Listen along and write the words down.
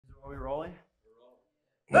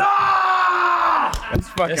That's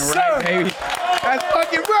fucking right, baby. That's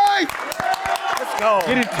fucking right. Let's go.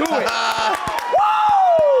 Get into it.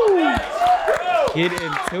 Woo! Get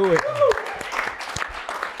into it.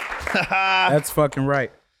 That's fucking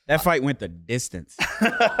right. That fight went the distance.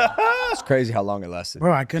 It's crazy how long it lasted.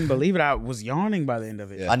 Bro, I couldn't believe it. I was yawning by the end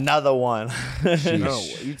of it. Yeah. Another one. Bro,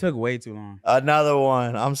 you took way too long. Another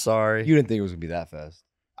one. I'm sorry. You didn't think it was gonna be that fast.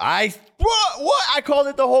 What? I called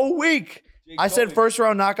it the whole week. I said first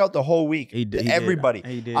round knockout the whole week. He did. Everybody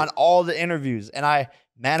He did. on all the interviews, and I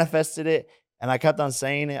manifested it, and I kept on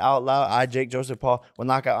saying it out loud. Jake Joseph Paul, will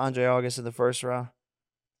knock out Andre August in the first round.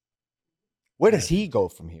 Where does he go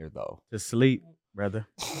from here, though? To sleep, brother.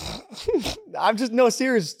 I'm just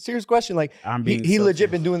serious question. Like I'm being he so legit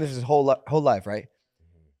serious. been doing this his whole life, right?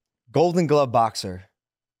 Golden Glove boxer,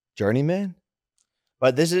 journeyman.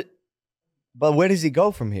 But where does he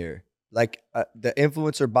go from here? Like the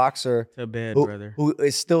influencer boxer To bed, who, brother. who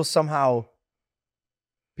is still somehow,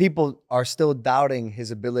 people are still doubting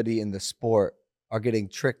his ability in the sport, are getting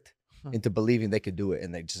tricked into believing they could do it,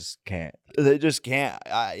 and they just can't. They just can't.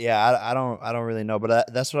 I don't really know,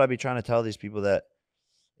 but that's what I'd be trying to tell these people. That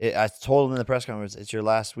I told them in the press conference, it's your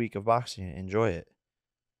last week of boxing. Enjoy it.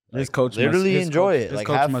 This coach literally his enjoy coach- it. This Like,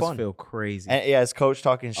 coach have must fun. feel crazy. And yeah, his coach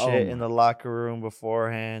talking Oh shit my- in the locker room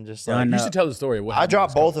beforehand. Just like, Done You up. should tell the story. Of what I happened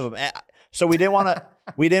dropped to his both coach. of them. And so we didn't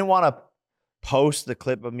want to post the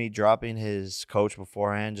clip of me dropping his coach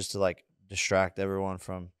beforehand, just to like distract everyone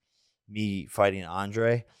from me fighting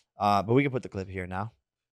Andre. But we can put the clip here now.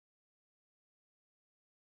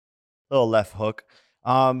 Little left hook.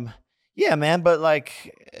 Yeah, man, but like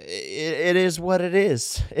it is what it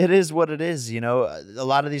is. It is what it is. You know, a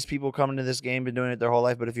lot of these people coming to this game been doing it their whole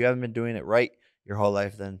life, but if you haven't been doing it right your whole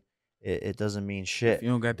life, then it doesn't mean shit. If you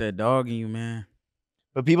don't got that dog in you, man.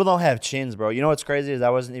 But people don't have chins, bro. You know what's crazy is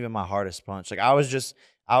that wasn't even my hardest punch. Like I was just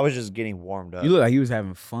getting warmed up. You look like he was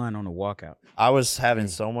having fun on the walkout. I was having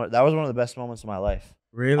so much. That was one of the best moments of my life.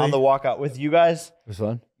 Really? On the walkout with you guys. It was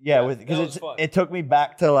fun. Yeah, because it took me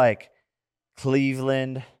back to like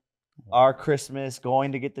Cleveland, our Christmas,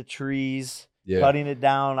 going to get the trees, cutting it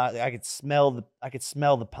down. I could smell the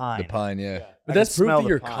pine. The pine, yeah. But I that's could proof smell that the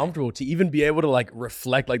you're pine. comfortable. To even be able to like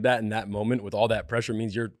reflect like that in that moment with all that pressure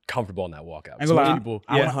means you're comfortable in that walkout. Ain't So gonna most lie, people,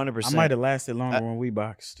 I yeah. 100%. I might have lasted longer when we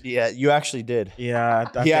boxed. Yeah, you actually did. Yeah,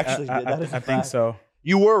 He actually did. That is a I think fact. so.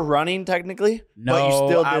 You were running technically, No, but you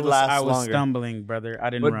still I did was, last I was longer. stumbling, brother. I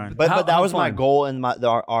didn't run. But that How was my fun? goal in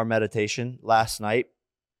our meditation last night.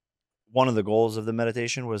 One of the goals of the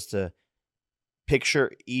meditation was to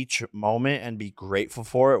picture each moment and be grateful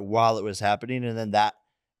for it while it was happening, and then that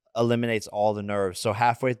eliminates all the nerves. So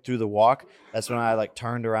halfway through the walk, that's when I like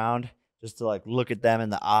turned around just to like look at them in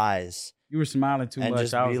the eyes. You were smiling too And much.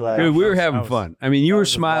 just I be was like- Dude, we were I having was- fun. I mean, you that were was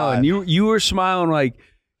the smiling. vibe. You were smiling like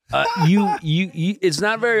you. It's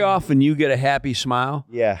not very often you get a happy smile.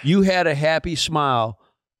 Yeah. You had a happy smile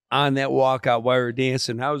on that walkout while we were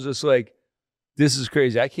dancing. I was just like, "This is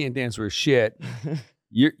crazy. I can't dance for shit."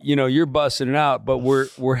 You're busting it out, but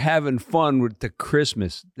we're having fun with the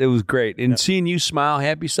Christmas. It was great, and seeing you smile,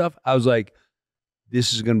 happy stuff. I was like,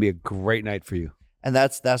 "This is going to be a great night for you." And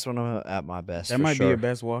that's when I'm at my best. That for might be sure. your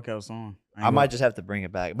best walkout song. I might just have to bring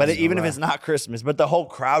it back. But I ain't even gonna if it's not Christmas, but the whole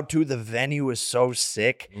crowd too, the venue was so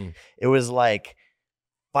sick. It was like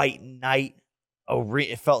fight night.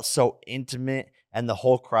 It felt so intimate, and the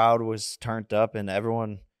whole crowd was turned up, and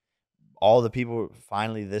everyone, all the people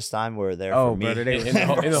finally this time were there Oh, for me. brother, they in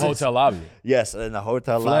the hotel lobby. Yes, in the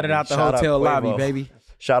hotel lobby. flooded out the Shout hotel lobby, Quavo. baby.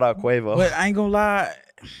 Shout out Quavo. But I ain't gonna lie,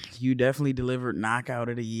 you definitely delivered knockout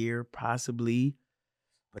of the year, possibly.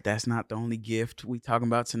 But that's not the only gift we talking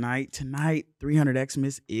about tonight. Tonight, 300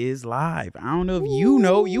 Xmas is live. I don't know if you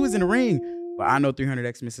know, you was in the ring, but I know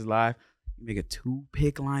 300 Xmas is live. You make a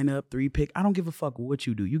 2-pick lineup, 3-pick. I don't give a fuck what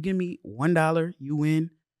you do. You give me $1, you win.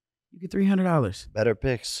 You get $300. Better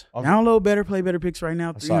picks. Download Better Play Better Picks right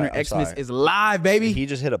now. 300 I'm Xmas sorry. is live, baby. He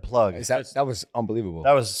just hit a plug. That was unbelievable.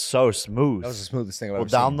 That was so smooth. That was the smoothest thing I've Well, ever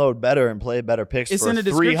seen. download Better and play Better Picks It's for in the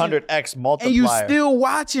description. 300x multiplier. And you still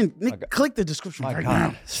watching. Nick, God. click the description My right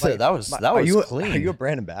God. now. that was Are you clean. Are you a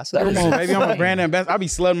brand ambassador? Come on, baby. I'm a brand ambassador. I'll be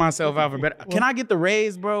slugging myself out for better. Can I get the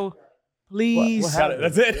raise, bro? Please. Got it.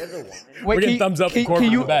 That's it. Wait, We're getting thumbs up from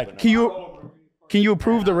corporate in the back. Can you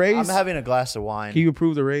approve the raise? I'm having a glass of wine. Can you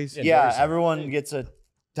approve the raise? Yeah, everyone gets a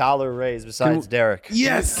 $1 raise besides Derek.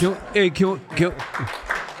 Yes.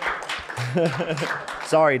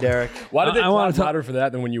 Sorry, Derek. Why did they I wanna clap talk- louder for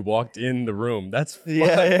that than when you walked in the room? That's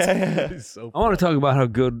Yeah. It's so I want to talk about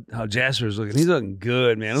how Jasper's looking. He's looking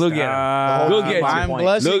good, man. Look at him. Look at I'm you.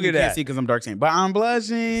 blushing. Look You at can't that. see because I'm dark skinned, but I'm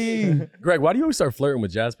blushing. Greg, why do you always start flirting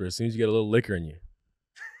with Jasper as soon as you get a little liquor in you?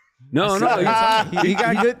 No, he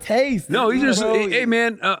got good taste. No, he just, You know? hey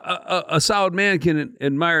man, a solid man can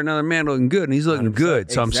admire another man looking good, and he's looking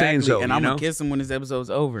good. So I'm saying so. And you I'm know? gonna kiss him when this episode's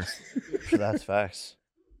over. That's facts.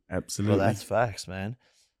 Absolutely. Well, that's facts, man.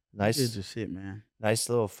 Nice, It's just shit, man. nice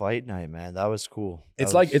little fight night, man. That was cool.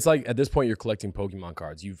 It's like at this point you're collecting Pokemon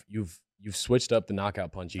cards. You've switched up the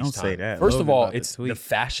knockout punch each Don't time. say that. First of Logan all, about to it's the tweet.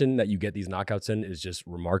 fashion that you get these knockouts in is just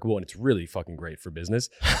remarkable, and it's really fucking great for business.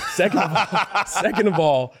 Second of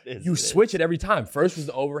all, you switch it every time. First was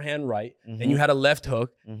the overhand right, then you had a left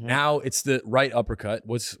hook. Now it's the right uppercut.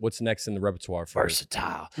 What's next in the repertoire for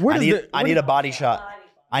versatile. Where I does need a body shot.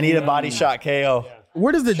 I need a body shot KO.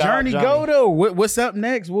 Where does the Shout out journey Johnny. go though? What's up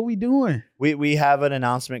next? What we doing? We have an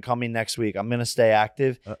announcement coming next week. I'm gonna stay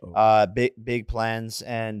active. Uh-oh. Big plans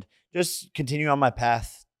and just continue on my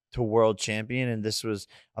path to world champion. And this was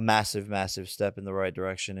a massive step in the right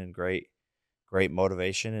direction and great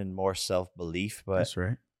motivation and more self belief. But That's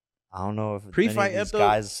right. I don't know if Pre-fight any of these episode-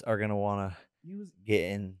 guys are gonna want You was, to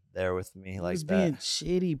get in there with me you like was that. being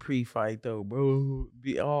shitty pre-fight though, bro.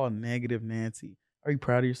 Be all negative, Nancy. Are you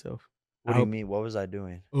proud of yourself? What do you mean? What was I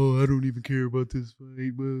doing? Oh, I don't even care about this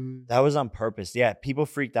fight, bro. That was on purpose. Yeah, people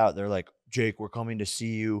freaked out. They're like, Jake, we're coming to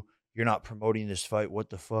see you. You're not promoting this fight.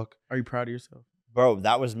 What the fuck? Are you proud of yourself? Bro,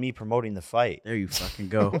 that was me promoting the fight. There you fucking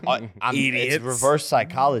go. It's Idiots. reverse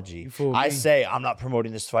psychology. You fooled I me. say, I'm not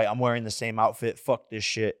promoting this fight. I'm wearing the same outfit. Fuck this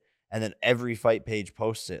shit. And then every fight page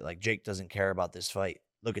posts it. Like, Jake doesn't care about this fight.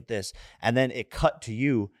 Look at this. And then it cut to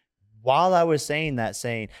you while I was saying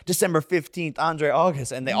December 15th, Andre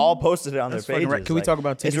August. And they all posted it on That's their fucking pages. right. Can we talk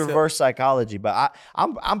about It's ticket sales? reverse psychology. But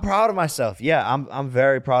I'm proud of myself. Yeah, I'm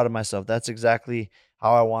very proud of myself. That's exactly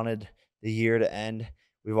how I wanted the year to end.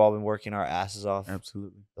 We've all been working our asses off.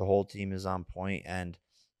 Absolutely. The whole team is on point, and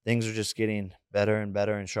things are just getting better and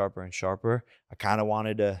better and sharper and sharper. I kind of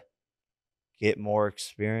wanted to get more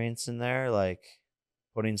experience in there, like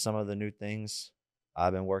putting some of the new things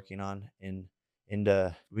I've been working on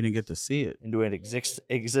into We didn't get to see it.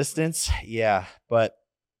 existence. Yeah, but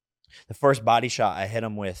the first body shot I hit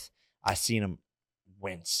him with, I seen him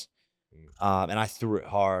wince, and I threw it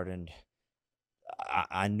hard, and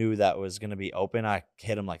I knew that was going to be open. I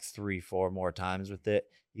hit him like 3-4 more times with it.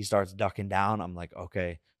 He starts ducking down. I'm like,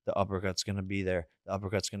 okay, the uppercut's going to be there. The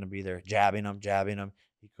uppercut's going to be there. Jabbing him.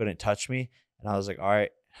 He couldn't touch me. And I was like, all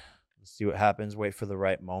right, let's see what happens. Wait for the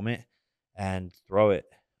right moment and throw it.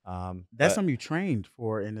 That's but- something you trained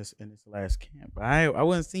for in this last camp. I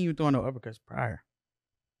wasn't seeing you throwing no uppercuts prior.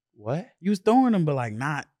 What? You was throwing them, but like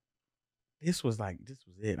not. This was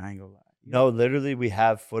it. I ain't gonna lie. No, literally, we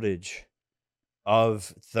have footage of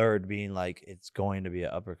third being like, it's going to be an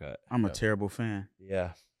uppercut. I'm a terrible fan.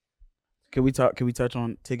 Yeah. Can we touch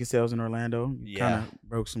on ticket sales in Orlando? You Yeah. kind of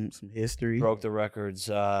broke some history. Broke the records.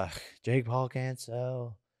 Jake Paul can't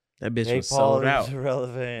sell. That bitch Jake was Paul sold is out.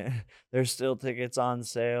 irrelevant. There's still tickets on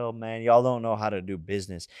sale, man. Y'all don't know how to do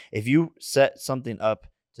business. If you set something up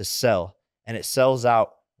to sell and it sells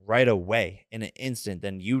out right away in an instant,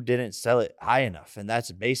 then you didn't sell it high enough. And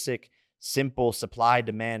that's basic, simple supply,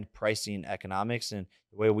 demand, pricing economics. And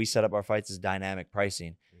the way we set up our fights is dynamic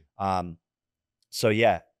pricing. So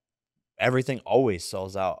yeah, everything always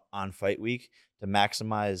sells out on fight week to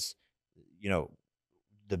maximize,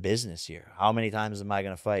 the business here. How many times am I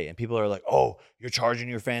going to fight? And people are like, "Oh, you're charging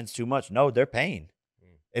your fans too much." No, they're paying.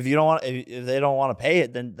 If you don't want, if they don't want to pay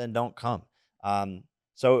it, then don't come.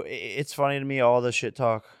 So it's funny to me, all the shit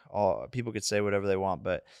talk. All people could say whatever they want,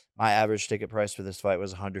 but my average ticket price for this fight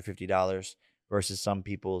was $150 versus some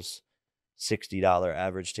people's $60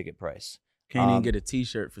 average ticket price. Can't even get a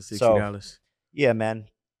T-shirt for $60. Yeah, man,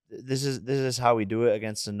 this is how we do it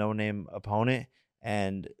against a no-name opponent,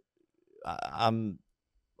 and I'm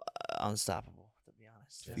unstoppable, to be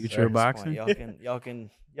honest. Future of boxing. Y'all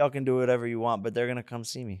can do whatever you want, but they're gonna come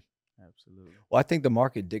see me. Absolutely. Well, I think the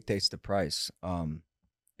market dictates the price.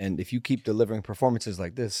 And if you keep delivering performances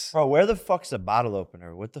like this, Bro, where the fuck's the bottle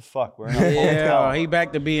opener? What the fuck? We're in a hotel. Yeah, he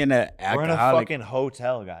back to being an We're in a alcoholic. fucking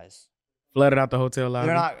hotel, guys. Flooded out the hotel lobby.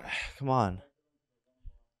 They're not. Come on.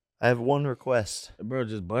 I have one request. Bro,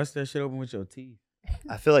 just bust that shit open with your teeth.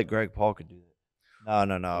 I feel like Greg Paul could do that.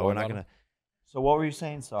 No. Water We're not bottle? gonna. So what were you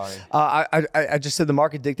saying? Sorry. I just said the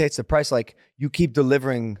market dictates the price. Like you keep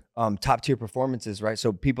delivering top tier performances, right?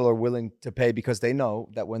 So people are willing to pay because they know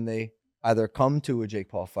that when they either come to a Jake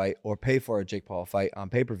Paul fight or pay for a Jake Paul fight on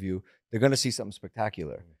pay per view, they're gonna see something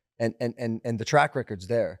spectacular, and the track record's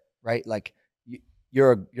there, right? Like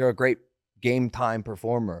you're a great game time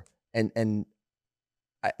performer, and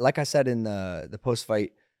like I said in the post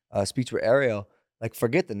fight speech with Ariel, like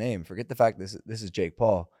forget the name, forget the fact this is Jake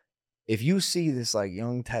Paul. If you see this like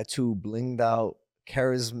young tattoo blinged out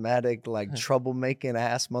charismatic, like troublemaking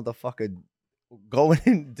ass motherfucker going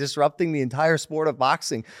and disrupting the entire sport of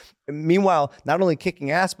boxing. Meanwhile, not only kicking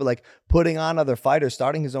ass, but like putting on other fighters,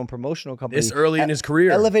 starting his own promotional company. This early in his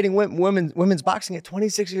career. Elevating women's boxing at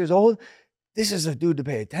 26 years old. This is a dude to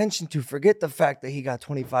pay attention to. Forget the fact that he got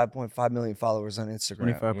 25.5 million followers on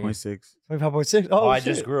Instagram. 25.6. 25.6. Oh, I shit.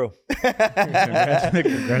 just grew.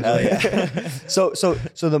 Congratulations.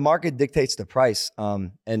 So the market dictates the price.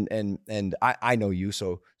 And I know you,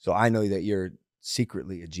 so I know that you're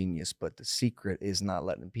secretly a genius, but the secret is not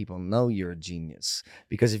letting people know you're a genius.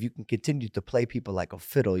 Because if you can continue to play people like a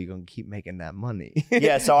fiddle, you're gonna keep making that money.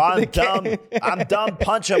 Yeah, so I'm dumb. I'm dumb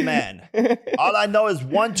puncher man. All I know is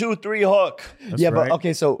 1, 2, 3 hook. That's yeah, right. but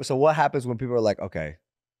okay, so what happens when people are like, okay,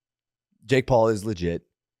 Jake Paul is legit.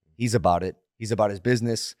 He's about it. He's about his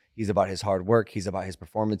business. He's about his hard work. He's about his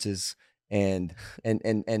performances. And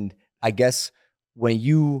I guess when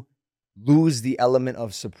you lose the element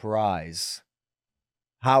of surprise,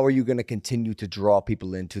 how are you going to continue to draw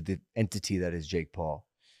people into the entity that is Jake Paul?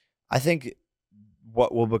 I think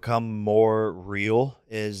what will become more real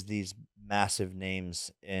is these massive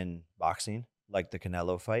names in boxing, like the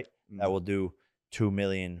Canelo fight, that will do 2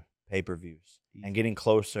 million pay-per-views, and getting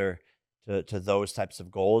closer to those types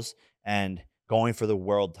of goals and going for the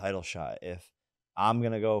world title shot. If I'm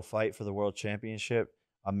going to go fight for the world championship,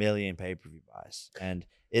 1 million pay-per-view buys. And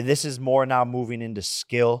this is more now moving into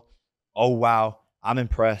skill. Oh, wow. I'm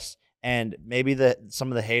impressed. And maybe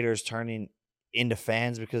some of the haters turning into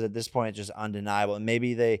fans, because at this point it's just undeniable. And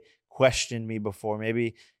maybe they questioned me before.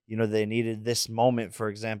 Maybe, they needed this moment, for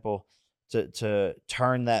example, to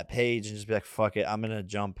turn that page and just be like, fuck it, I'm going to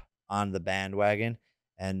jump on the bandwagon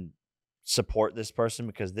and support this person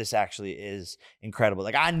because this actually is incredible.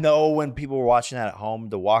 Like, I know when people were watching that at home,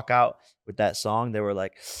 the walkout with that song, they were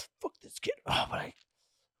like, fuck this kid. Oh, but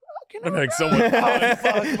Like someone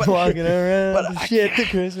Walking around but I shit the can't-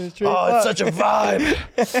 Christmas tree. Oh, it's such a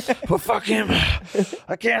vibe. But fuck him.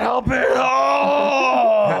 I can't help it.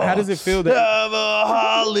 Oh, How does it feel that? Have a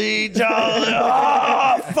holly jolly.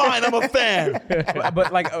 Oh, fine, I'm a fan.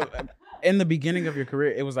 But like in the beginning of your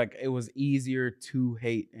career, it was easier to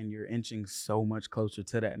hate, and you're inching so much closer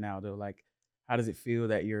to that now. Though, like, how does it feel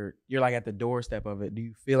that you're like at the doorstep of it? Do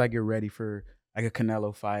you feel like you're ready for like a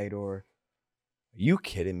Canelo fight or? Are you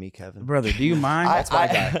kidding me, Kevin? Brother, do you mind? That's my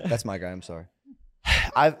guy. That's my guy. I'm sorry.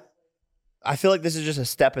 I feel like this is just a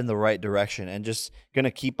step in the right direction and just going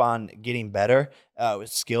to keep on getting better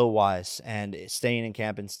skill-wise and staying in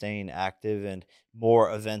camp and staying active and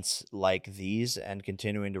more events like these and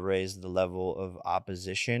continuing to raise the level of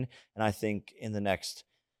opposition. And I think in the next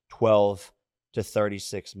 12 to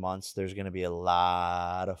 36 months, there's going to be a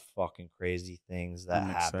lot of fucking crazy things that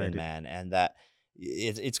happen, excited. man. And that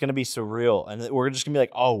it's going to be surreal. And we're just going to be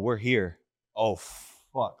like, oh, we're here. Oh,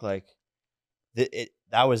 fuck. Like,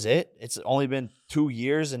 that was it. It's only been 2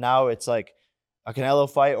 years, and now it's like a Canelo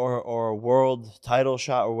fight or a world title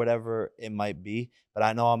shot or whatever it might be. But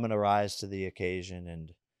I know I'm going to rise to the occasion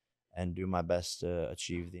and do my best to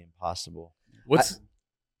achieve the impossible. You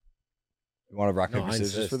want to rock, No, paper, I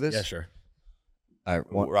scissors insist. for this? Yeah, sure. All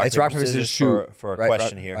right. It's rock, paper, scissors, shoot. for a Right,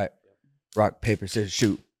 question right, here. right. Rock, paper, scissors,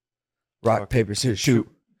 shoot. Rock, paper, scissors, shoot.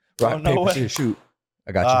 Rock, no paper, way. scissors, shoot.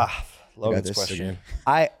 I got you. Logan's this question.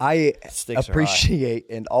 I Stakes are high. appreciate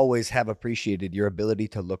and always have appreciated your ability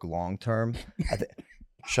to look long term.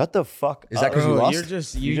 Shut the fuck Is up. that 'cause you Bro,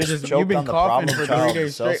 lost? you've choked been on the coughing problem for child 3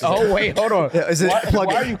 days of straight. Celsius. Oh wait, hold on. Yeah, is it why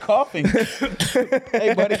plug are it? you coughing?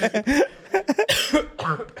 Hey, buddy.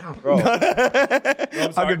 Bro,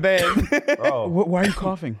 Hug it, band. bro, Why are you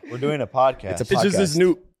coughing? we're doing a podcast. It's a It's just this podcast.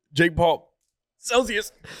 new Jake Paul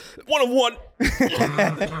Celsius 1 of 1.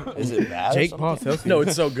 Is it bad? Jake Paul Celsius. No,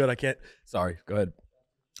 it's so good. I can't. Sorry. Go ahead.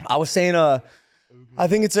 I was saying, I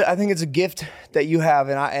think it's a gift that you have,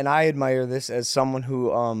 and I admire this as someone who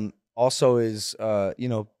also is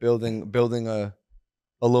building a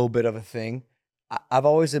little bit of a thing. I've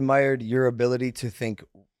always admired your ability to think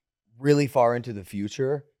really far into the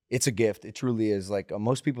future. It's a gift. It truly is. Like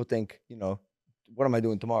most people think, what am I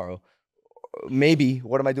doing tomorrow? Maybe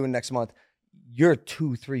what am I doing next month? You're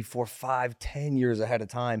 2, 3, 4, 5, 10 years ahead of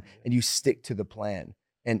time, and you stick to the plan.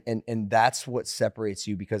 And that's what separates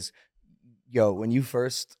you, because when you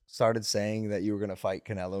first started saying that you were gonna fight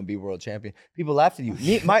Canelo and be world champion, people laughed at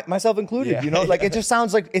you, myself included. It just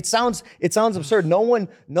sounds like it sounds absurd. No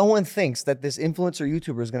one thinks that this influencer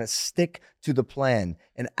YouTuber is gonna stick to the plan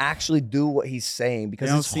and actually do what he's saying, because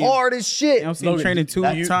They don't it's see- hard as shit. You don't see him training two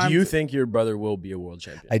do times. you think your brother will be a world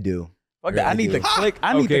champion? I do. Fuck that. I need the click.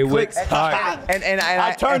 I need Okay, the wait. clicks. All right. And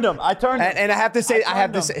I turned him. And I have to say,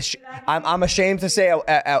 I'm ashamed to say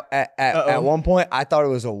at one point I thought it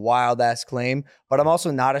was a wild ass claim, but I'm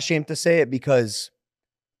also not ashamed to say it because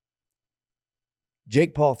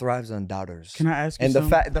Jake Paul thrives on doubters. Can I ask you And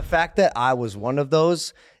something? the fact that I was one of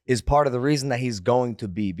those is part of the reason that he's going to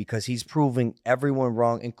be, because he's proving everyone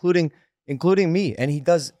wrong, including me. And he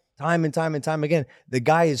does time and time and time again. The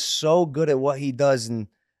guy is so good at what he does, and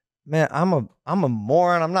man, I'm a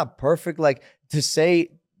moron. I'm not perfect. Like, to say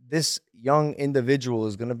this young individual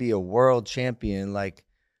is going to be a world champion, like,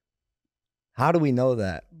 how do we know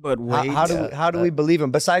that? But wait, How do we believe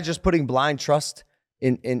him? Besides just putting blind trust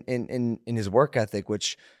in his work ethic,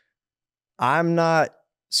 which I'm not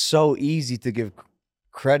so easy to give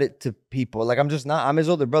credit to people. Like, I'm just not. I'm his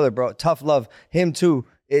older brother, bro. Tough love. Him too.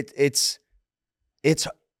 It's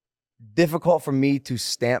difficult for me to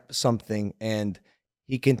stamp something, and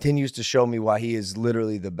he continues to show me why he is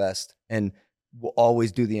literally the best and will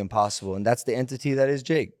always do the impossible. And that's the entity that is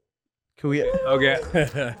Jake. can we?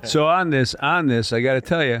 Okay. So on this, I got to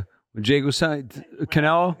tell you, when Jake was saying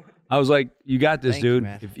Canelo, I was like, "You got this, Thank you, dude.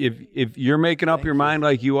 man. If you're making up your mind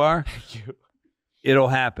like you are, it'll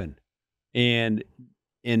happen." And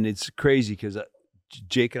it's crazy because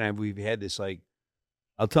Jake and I, we've had this, like,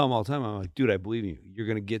 I'll tell him all the time. I'm like, "Dude, I believe in you. You're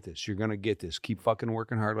gonna get this. You're gonna get this. Keep fucking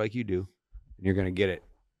working hard like you do, and you're gonna get it."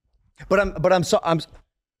 But I'm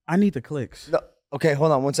I need the clicks. no, okay,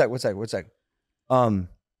 hold on one sec.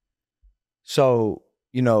 So,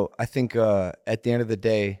 you know, I think at the end of the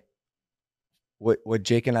day, what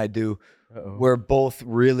Jake and I do, Uh-oh. we're both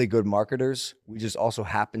really good marketers. We just also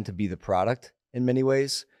happen to be the product in many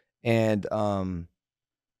ways. And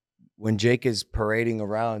when Jake is parading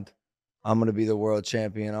around, I'm gonna be the world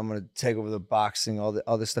champion, I'm gonna take over the boxing, all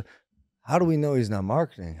this stuff. How do we know he's not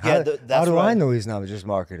marketing? How do I know he's not just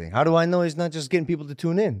marketing? How do I know he's not just getting people to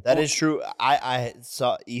tune in? That is true. I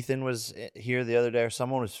saw Ethan was here the other day, or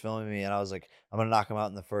someone was filming me, and I was like, I'm gonna knock him out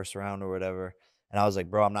in the first round or whatever. And I was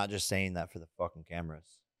like, bro, I'm not just saying that for the fucking cameras.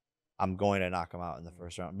 I'm going to knock him out in the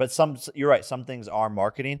first round. But you're right, some things are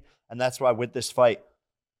marketing, and that's why with this fight,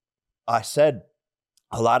 I said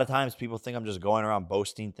a lot of times people think I'm just going around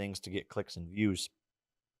boasting things to get clicks and views,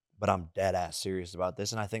 but I'm dead ass serious about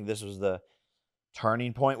this, and I think this was the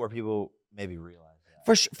turning point where people maybe realize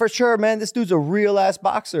that. For sure, man. This dude's a real ass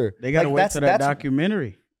boxer. They gotta Like, wait till that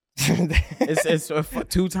documentary. It's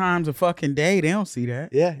 2 times a fucking day. They don't see that.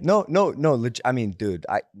 Yeah, no. I mean, dude,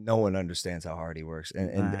 no one understands how hard he works,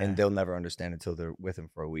 and they'll never understand until they're with him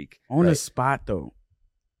for a week. On the spot though,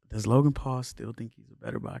 does Logan Paul still think he's a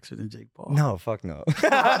better boxer than Jake Paul? No, fuck no.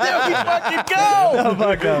 There we fucking go. No,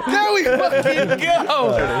 fuck no. There we fucking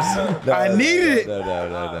go. No, I needed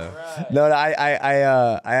it. No,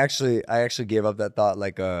 I actually gave up that thought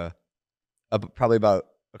like probably about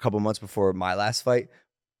a couple months before my last fight,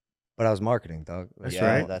 but I was marketing, dog. Like, Yeah,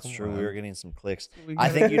 right. that's come true. on. We were getting some clicks. We I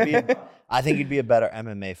got think you'd be a better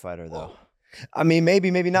MMA fighter though. I mean,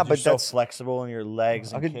 maybe not, You're but so that's flexible in your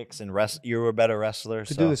legs and kicks and you're a better wrestler.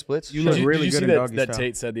 to so. do the splits. You Sure. look really Did you good see in that, doggy that style.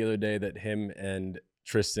 Tate said the other day that him and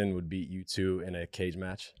Tristan would beat you two in a cage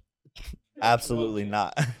match? Absolutely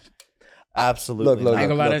not. Absolutely Look, I ain't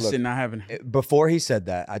not. gonna lie, Look, that shit not happening. Before he said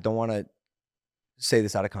that, I don't want to say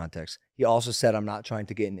this out of context. He also said, "I'm not trying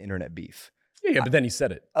to get an internet beef." Yeah, but then he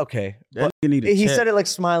said it. Okay, That you need a he check. said it like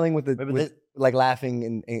smiling with Maybe this- like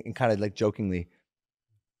laughing and kind of like jokingly.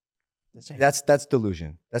 That's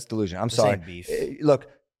delusion. That's delusion. I'm This sorry. ain't beef. Look,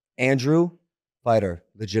 Andrew, fighter,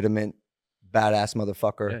 legitimate, badass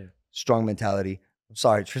motherfucker, Yeah, yeah. strong mentality. I'm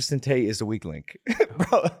sorry, Tristan Tate is the weak link,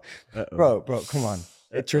 Uh-oh. bro. Come on,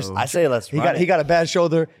 Tristan. I say let's He run got it. he got a bad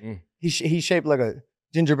shoulder. Mm. He's shaped like a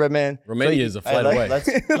gingerbread man. Romania is a Hey, flight away. let's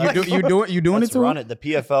You doing let's it to run him? it. The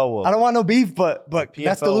PFL will. I don't want no beef, but The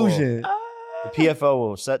that's PFL will- delusion. The PFL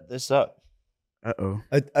will set this up. Uh-oh.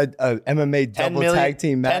 A MMA 10 double million, tag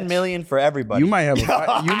team match. 10 million for everybody. You might have a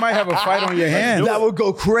fight. You might have a fight on your hands. That would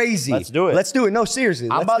go crazy. Let's do it. Let's do it. No, seriously.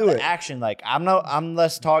 I'm Let's about do the it. action. Like I'm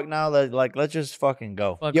less talk now. Like let's just fucking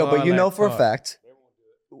go. Fuck Yo, but all you that know for a talk. fact,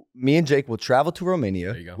 me and Jake will travel to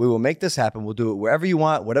Romania. There you go. We will make this happen. We'll do it wherever you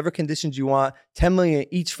want, whatever conditions you want. 10 million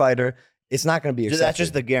each fighter. It's not going to be accepted. That's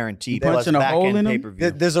just the guarantee. You Plus punching a hole back-end in 'em?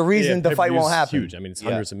 pay-per-view. There's a reason Yeah, the fight pay-per-view's won't happen. Huge. I mean, it's Yeah.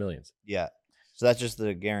 hundreds of millions. Yeah. So that's just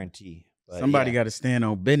the guarantee. But Somebody yeah, got to stand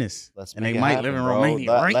on business, let's and make they it might happen, live in bro.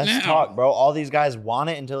 Romania right let's now. talk, bro. All these guys want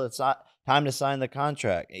it until it's not time to sign the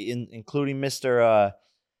contract, including Mr.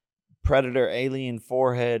 Predator Alien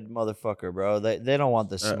Forehead motherfucker, bro. They don't want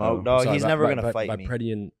the smoke, dog. Sorry, He's by- never by- gonna by- fight by me.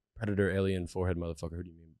 Predator Alien Forehead motherfucker. Who do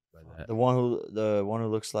you mean by that? The one who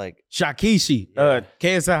looks like Shakishi,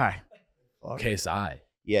 KSI. KSI.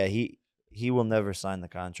 yeah. he will never sign the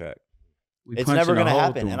contract. We It's punching never a going to hole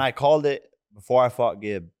happen. through him. And I called it before I fought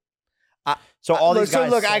Gibb. So these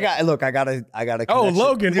guys. I gotta. Oh, connection.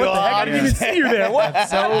 Logan, what the heck? I didn't even see you there. What?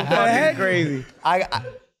 so fucking crazy. I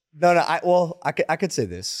could say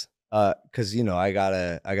this because I got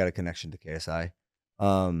a connection to KSI.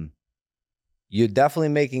 You're definitely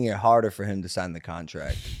making it harder for him to sign the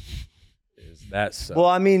contract. Is that so? Well,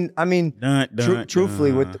 I mean,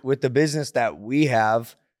 truthfully, dun. with the business that we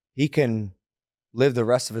have, he can live the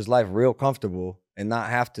rest of his life real comfortable and not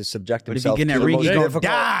have to subject But if you himself get in to that the ring, most you gonna difficult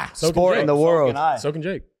die. So can sport Jake. in the So world. can I. So can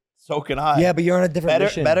Jake. So can I. Yeah, but you're on a different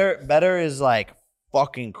mission. Better is like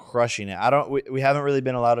fucking crushing it. We haven't really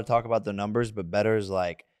been allowed to talk about the numbers, but Better is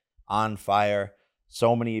like on fire.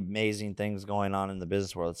 So many amazing things going on in the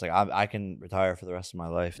business world. It's like I can retire for the rest of my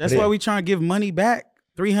life. That's why we trying to give money back.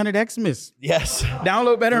 300 Xmas. Yes.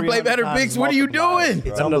 Download Better and play 300 Better times Bigs. What are you multiplied, doing?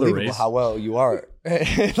 bro. It's Another unbelievable race. how well you are.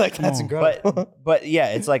 Like that's on. incredible. But yeah,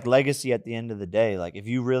 it's like legacy at the end of the day. Like if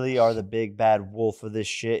you really are the big bad wolf of this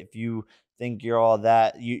shit, if you think you're all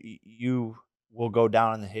that, you will go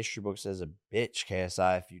down in the history books as a bitch,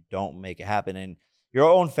 KSI, if you don't make it happen. And your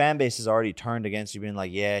own fan base is already turned against you, being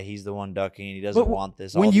like, yeah, he's the one ducking. He doesn't But want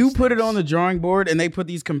this. When all you these put it things. on the drawing board and they put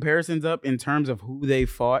these comparisons up in terms of who they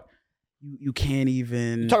fought, you can't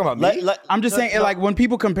even. You talking about me? I'm just saying, like when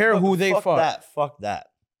people compare who they fuck fought. Fuck that.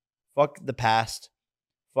 Fuck the past.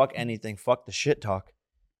 Fuck anything. Fuck the shit talk.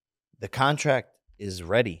 The contract is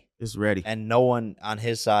ready. It's ready. And no one on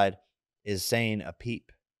his side is saying a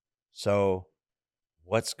peep. So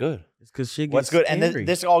what's good? It's because shit gets What's good? And scary.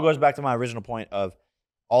 this all goes back to my original point of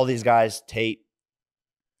all these guys, Tate,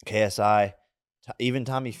 KSI, even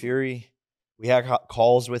Tommy Fury. We had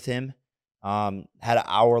calls with him. Had an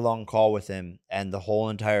hour-long call with him, and the whole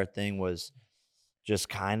entire thing was just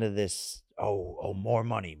kind of this, more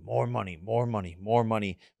money,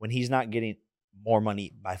 when he's not getting more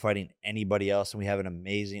money by fighting anybody else, and we have an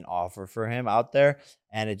amazing offer for him out there,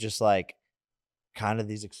 and it just like kind of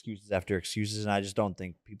these excuses after excuses, and I just don't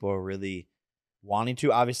think people are really wanting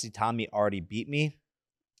to. Obviously, Tommy already beat me,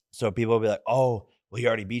 so people will be like, oh, well, he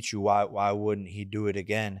already beat you. Why wouldn't he do it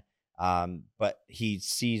again? But he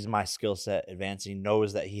sees my skill set advancing,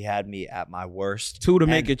 knows that he had me at my worst. 2 to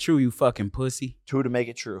make it true, you fucking pussy. 2 to make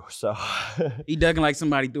it true. So He ducking like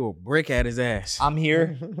somebody threw a brick at his ass. I'm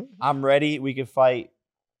here. I'm ready. We can fight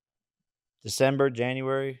December,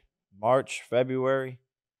 January, March, February,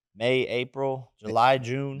 May, April, July,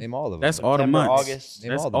 June. Name all of them. That's all the September, months. August.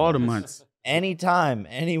 That's Name all all the the months. months. Anytime,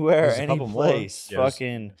 anywhere, There's a any couple more. place. Yes.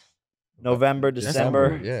 Fucking November,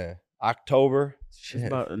 December, Yeah. October. It's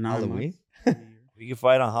about 9 Halloween. months. We can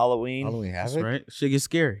fight on Halloween. Halloween That's Havoc. right. Shit gets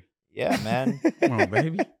scary. Yeah, man. Come on,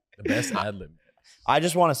 baby. The best ad lib. I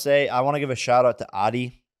just want to say, I want to give a shout out to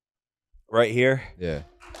Adi right here. Yeah.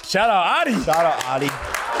 Shout out Adi. Shout out Adi.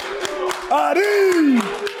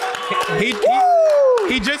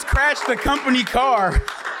 He just crashed the company car.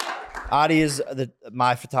 Adi is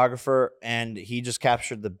my photographer, and he just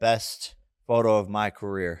captured the best photo of my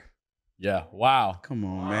career. Yeah. Wow. Come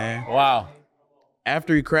on, man. Wow.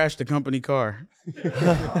 After he crashed the company car.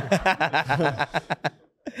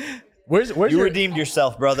 Where's You your redeemed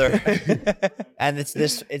yourself, brother. And it's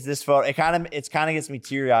this photo. It kind of gets me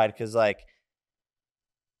teary eyed because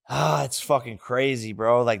it's fucking crazy,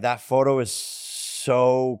 bro. Like that photo is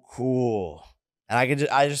so cool, and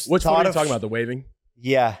I just Which thought one are you of- talking about? The waving?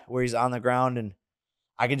 Yeah, where he's on the ground, and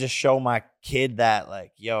I can just show my kid that,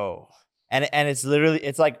 like, yo, and it's literally,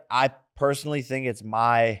 it's like I personally think it's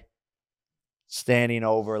my standing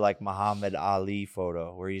over like Muhammad Ali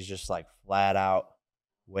photo where he's just like flat out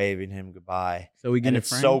waving him goodbye. So we And getting it it's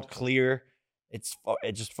framed? so clear. It's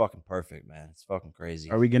just fucking perfect, man. It's fucking crazy.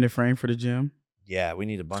 Are we getting it framed for the gym? Yeah, we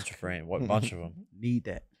need a bunch of frames. What bunch of them? Need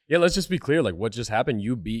that. Yeah, let's just be clear. Like, what just happened?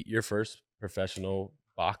 You beat your first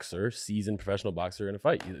seasoned professional boxer in a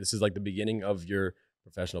fight. This is like the beginning of your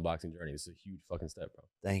professional boxing journey. This is a huge fucking step, bro.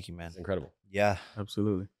 Thank you, man. It's incredible. Yeah,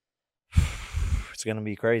 Absolutely. it's gonna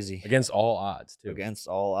be crazy. Against all odds, too. Against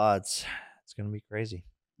all odds, it's gonna be crazy.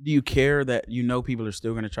 Do you care that people are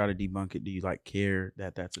still going to try to debunk it? Do you like care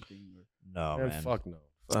that that's a thing? No, Man, man. fuck no.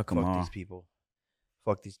 Fuck them all. these people.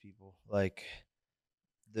 Fuck these people. Like,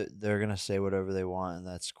 they're gonna say whatever they want, and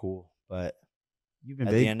that's cool. But You've been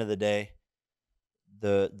at the big. end of the day,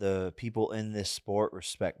 the people in this sport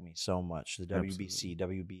respect me so much. The WBC,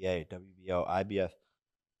 WBA, WBO, IBF,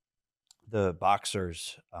 the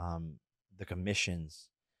boxers, the commissions,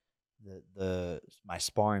 my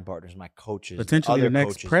sparring partners, my coaches, Potentially other the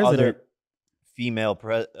next coaches, president.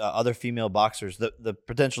 other female boxers, the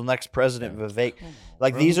potential next president, Vivek. Come on,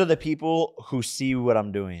 Like, bro. these are the people who see what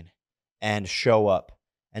I'm doing and show up.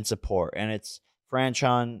 and support. And it's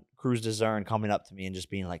Franchon, Cruz Dezern coming up to me and just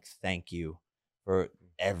being like, thank you for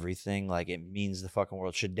everything. Like, it means the fucking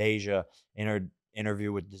world. Shadeja in her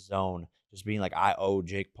interview with DAZN, just being like, I owe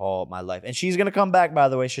Jake Paul my life. And she's going to come back, by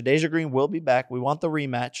the way. Shadeja Green will be back. We want the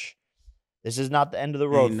rematch. This is not the end of the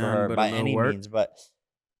road for her by any means. But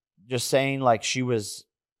just saying, like, she was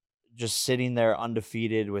just sitting there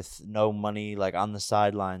undefeated with no money, like on the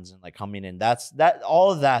sidelines and like coming in.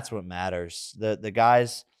 All of that's what matters. The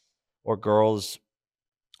guys or girls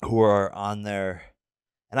who are on there,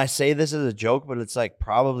 and I say this as a joke, but it's like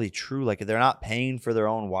probably true. Like, if they're not paying for their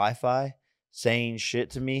own Wi-Fi, saying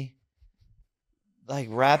shit to me, like,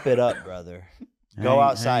 wrap it up, brother. Go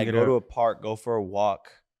outside, go to a park, go for a walk,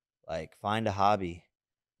 like, find a hobby.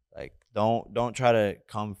 Like, don't try to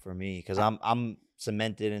come for me, because I'm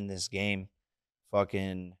cemented in this game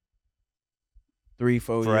fucking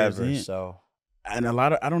 3-4 forever. years in. So, and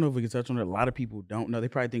I don't know if we can touch on it. A lot of people don't know. They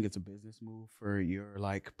probably think it's a business move for your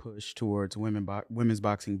like push towards women's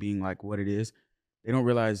boxing being like what it is. They don't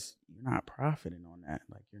realize you're not profiting on that.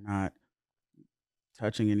 Like, you're not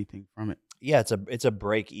touching anything from it. Yeah, it's a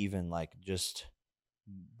break even, like, just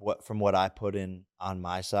from what I put in on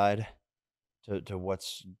my side to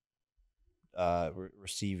what's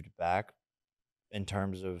received back in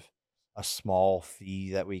terms of a small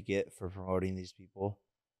fee that we get for promoting these people.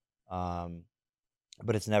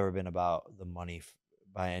 But it's never been about the money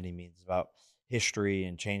by any means. It's about history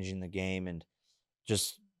and changing the game, and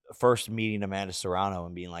just first meeting Amanda Serrano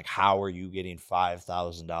and being like, how are you getting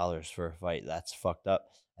 $5,000 for a fight? That's fucked up.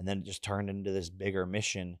 And then it just turned into this bigger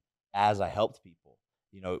mission as I helped people.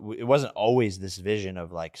 You know, it wasn't always this vision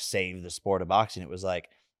of like save the sport of boxing. It was like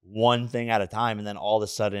one thing at a time. And then all of a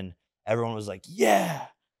sudden everyone was like, yeah,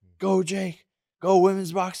 go Jake, go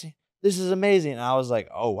women's boxing. This is amazing. And I was like,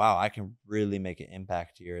 oh, wow, I can really make an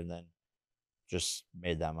impact here. And then just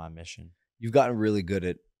made that my mission. You've gotten really good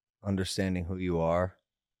at understanding who you are,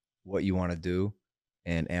 what you want to do,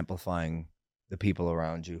 and amplifying the people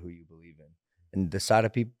around you who you believe in. And the side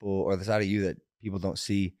of people, or the side of you that people don't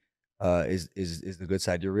see, is the good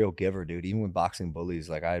side. You're a real giver, dude. Even with boxing bullies,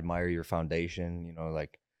 like, I admire your foundation. You know,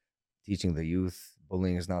 like, teaching the youth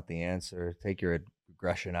bullying is not the answer. Take your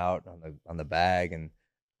aggression out on the bag. And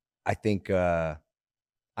I think the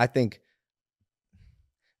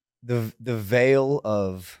veil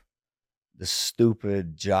of the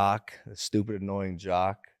stupid jock, the stupid annoying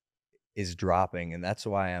jock, is dropping, and that's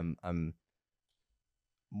why I'm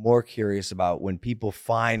more curious about when people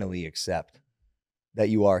finally accept that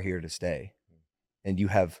you are here to stay, and you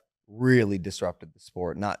have really disrupted the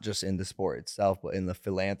sport, not just in the sport itself, but in the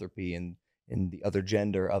philanthropy and in the other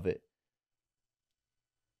gender of it.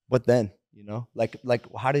 What then? You know, like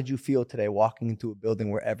how did you feel today walking into a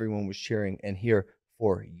building where everyone was cheering and here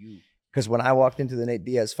for you? Because when I walked into the Nate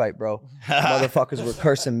Diaz fight, bro, motherfuckers were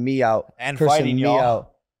cursing me out and cursing fighting me y'all.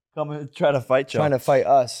 Out. Come and try to fight y'all. Trying to fight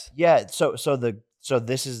us. Yeah, so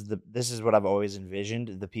this is what I've always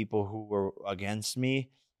envisioned. The people who were against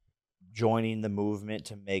me joining the movement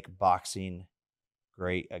to make boxing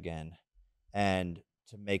great again, and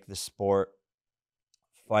to make the sport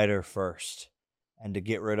fighter first, and to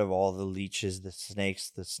get rid of all the leeches, the snakes,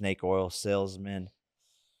 the snake oil salesmen,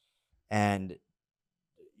 and,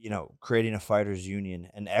 you know, creating a fighters union.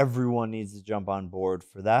 And everyone needs to jump on board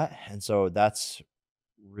for that. And so that's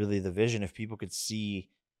really the vision. If people could see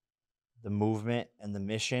the movement and the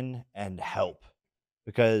mission and help,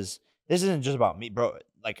 because this isn't just about me, bro.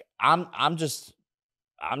 Like, I'm just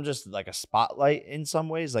like a spotlight in some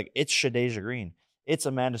ways. Like, it's Shadeja Green, it's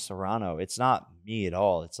Amanda Serrano, it's not me at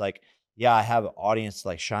all. It's like, yeah, I have an audience to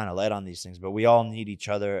like shine a light on these things, but we all need each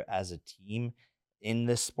other as a team in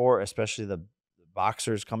this sport, especially the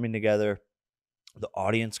boxers coming together, the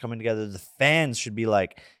audience coming together. The fans should be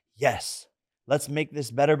like, yes, let's make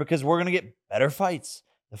this better, because we're going to get better fights.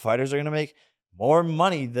 The fighters are going to make more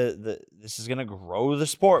money. This is going to grow the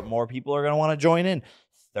sport. More people are going to want to join in.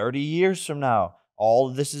 30 years from now, all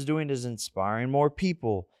this is doing is inspiring more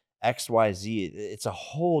people. XYZ. It's a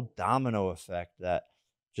whole domino effect that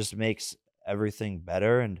just makes everything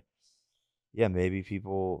better. And yeah, maybe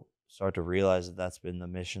people start to realize that that's been the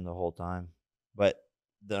mission the whole time. But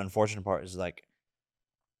the unfortunate part is, like,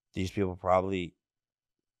 these people probably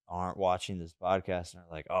aren't watching this podcast and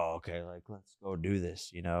are like, oh, okay, like, let's go do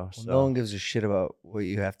this, you know? Well, so no one gives a shit about what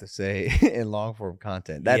you have to say in long form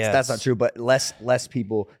content. That's not true, but less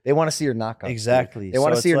people, they want to see your knockouts. Exactly. Dude. They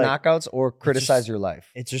want to see your like, knockouts or criticize your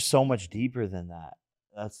life. It's just so much deeper than that.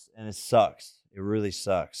 And it sucks. It really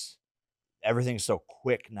sucks. Everything's so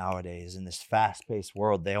quick nowadays in this fast-paced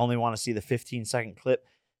world. They only want to see the 15-second clip,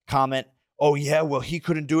 comment, oh yeah, well he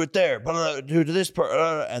couldn't do it there, but due to this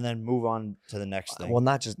and then move on to the next thing. Well,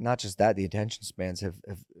 not just that. The attention spans have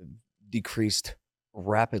decreased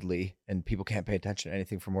rapidly, and people can't pay attention to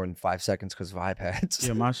anything for more than 5 seconds because of iPads.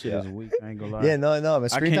 Yeah, my shit is weak. I ain't gonna lie. Yeah, no,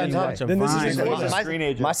 but I screen can't time's even high. watch a Then this Vine. is He's a screen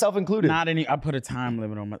agent. myself included. Not any. I put a time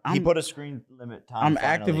limit on my. He I'm, put a screen limit time. I'm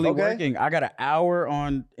finally. actively Okay. working. I got an hour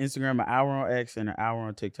on Instagram, an hour on X, and an hour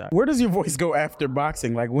on TikTok. Where does your voice go after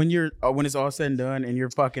boxing? Like when when it's all said and done and you're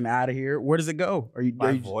fucking out of here, where does it go?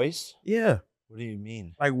 My voice? Yeah. What do you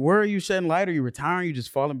mean? Like where are you shedding light? Are you retiring? You just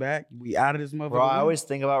falling back? We out of this motherfucker? Bro, I always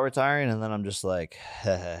think about retiring, and then I'm just like,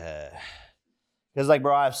 because like,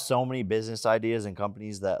 bro, I have so many business ideas and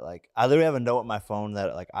companies that like, I literally have a note on my phone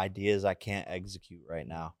that like ideas I can't execute right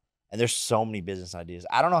now. And there's so many business ideas.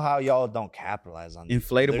 I don't know how y'all don't capitalize on these.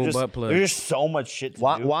 Inflatable butt plug. There's just so much shit to do.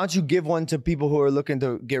 Why don't you give one to people who are looking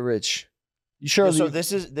to get rich? You surely. So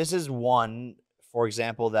this is one, for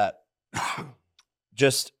example, that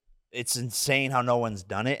just it's insane how no one's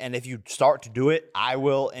done it. And if you start to do it, I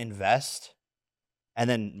will invest and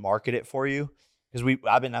then market it for you. Because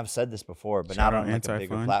I've said this before, but Shout not out on like a bigger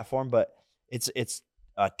Anti-Fund. platform. But it's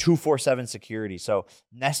 247 security. So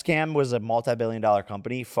Nestcam was a multi-billion-dollar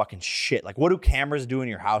company. Fucking shit. Like, what do cameras do in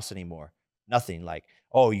your house anymore? Nothing. Like,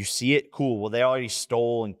 oh, you see it? Cool. Well, they already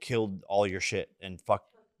stole and killed all your shit, and fuck,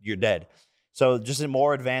 you're dead. So just a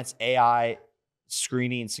more advanced AI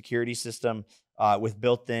screening security system with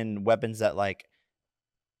built-in weapons that like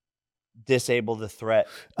disable the threat.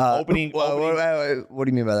 What do you mean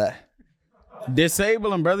by that?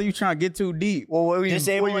 Disable them, brother. You trying to get too deep. Well, what do you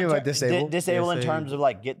Disable mean by disable? Disable in terms of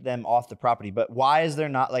like get them off the property. But why is there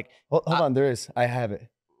not like Hold on, there is. I have it.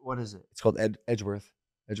 what is it? It's called Edgeworth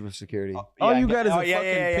Security. All you got is a fucking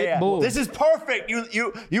pit bull. This is perfect.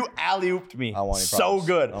 You alley-ooped me. I don't want any so problems.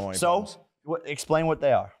 good. I don't want any So problems. explain what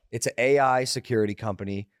they are. It's an AI security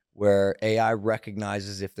company where AI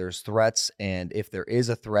recognizes if there's threats, and if there is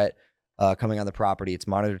a threat coming on the property, it's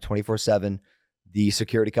monitored 24/7. The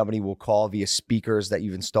security company will call via speakers that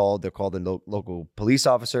you've installed. They'll call the local police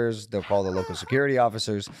officers. They'll call the local security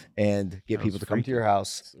officers and get people to come to your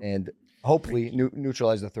house and hopefully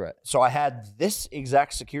neutralize the threat. So I had this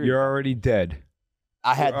exact security. You're already dead.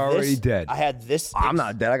 I had you're already this, dead. I had this. I'm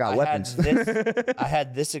not dead. I got weapons. I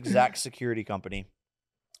had this exact security company,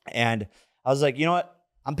 and I was like, you know what?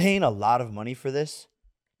 I'm paying a lot of money for this.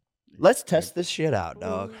 Let's test this shit out,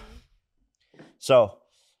 dog. So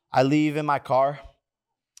I leave in my car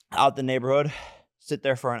out the neighborhood, sit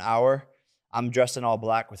there for an hour. I'm dressed in all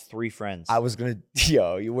black with 3 friends.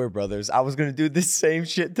 You were brothers. I was gonna do the same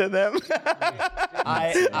shit to them.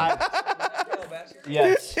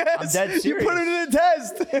 Yes, I'm dead serious. You put it in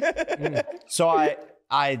the test. So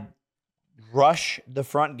I rush the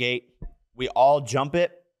front gate. We all jump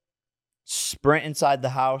it, sprint inside the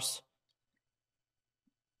house.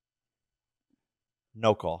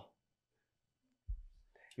 No call.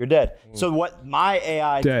 You're dead. So what my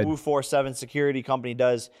AI Dead. 247 security company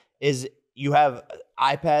does is you have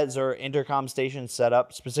iPads or intercom stations set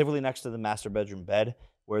up specifically next to the master bedroom bed,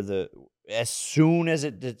 where as soon as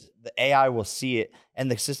the AI will see it and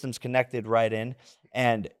the system's connected right in,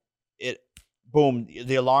 and boom,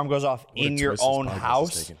 the alarm goes off in your own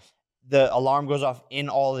house. The alarm goes off in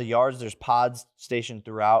all the yards. There's pods stationed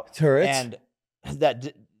throughout. Turrets? And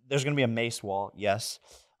there's going to be a mace wall, yes.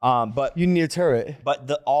 But You need a turret. but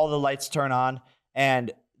all the lights turn on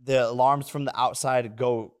and the alarms from the outside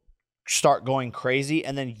start going crazy,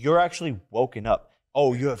 and then you're actually woken up.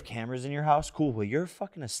 Oh, you have cameras in your house? Cool. Well, you're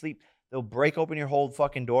fucking asleep. They'll break open your whole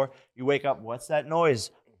fucking door. You wake up. What's that noise?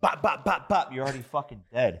 Bop, bop, bop, bop. You're already fucking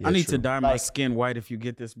dead. I need to dye my Like- skin white if you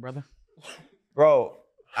get this, brother. Bro,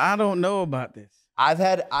 I don't know about this. I've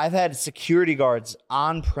had security guards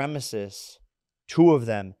on premises, 2 of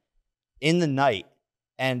them, in the night,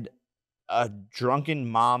 and a drunken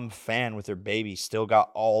mom fan with her baby still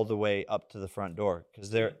got all the way up to the front door because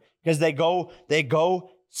they go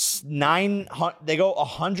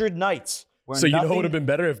 100 nights. where So you know what nothing- would have been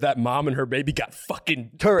better if that mom and her baby got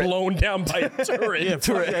fucking Turret. blown down by a turret. Yeah,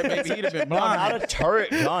 fuck that baby. He'd have been No, blind. not a turret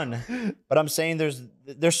gun, but I'm saying there's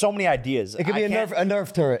so many ideas. It could be a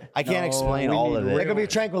Nerf turret. I can't No, explain we all need of real- It it. could be a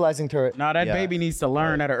tranquilizing turret. Nah, that Yeah. baby needs to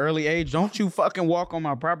learn at an early age. Don't you fucking walk on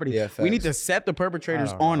my property. Yeah, we need facts. to set the perpetrators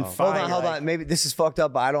I don't on know. fire. Hold on. Maybe this is fucked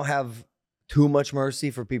up, but I don't have too much mercy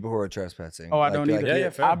for people who are trespassing. Oh, I don't either. yeah,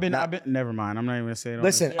 fair. I've been. Never mind. I'm not even gonna say it. on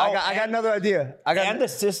Listen, this. I got another idea. And the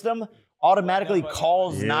system automatically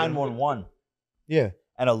calls 911 Yeah.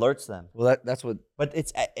 and alerts them. Well, that's what. But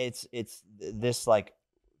it's this like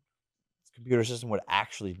computer system would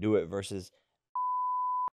actually do it versus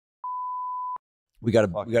We gotta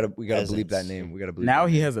Fucking bleep that peasants. name. We gotta bleep. Now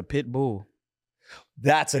that he name. has a pit bull.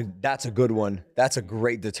 That's a good one. That's a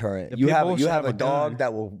great deterrent. The You pit have bull should have a dog gun.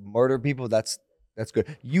 that will murder people. That's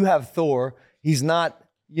good. You have Thor. He's not.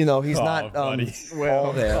 He's not. buddy.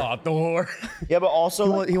 All there. Oh, Thor. Yeah, but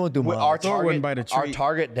also He won't do much. our Thor wouldn't bite a our tree.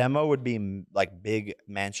 target demo would be like big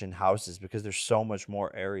mansion houses because there's so much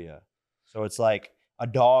more area. So it's like a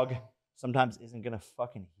dog sometimes isn't gonna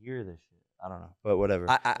fucking hear this shit. I don't know, but whatever.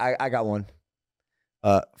 I got one.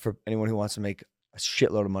 For anyone who wants to make a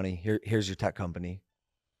shitload of money, here's your tech company.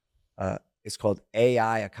 It's called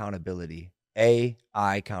AI Accountability. AI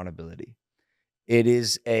Accountability. It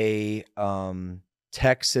is a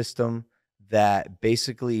tech system that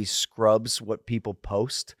basically scrubs what people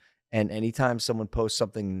post, and anytime someone posts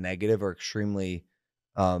something negative or extremely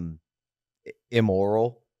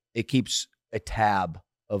immoral, it keeps a tab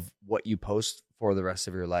of what you post for the rest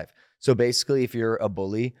of your life. So basically, if you're a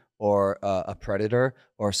bully or a predator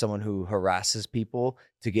or someone who harasses people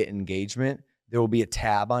to get engagement, there will be a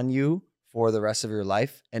tab on you for the rest of your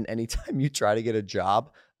life. And anytime you try to get a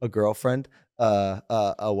job, a girlfriend,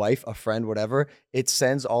 a wife, a friend, whatever, it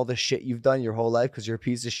sends all the shit you've done your whole life because you're a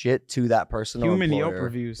piece of shit to that person. Human or Yelp employer.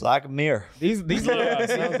 reviews. Black Mirror. These little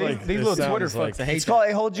Twitter fucks. I hate It's that. called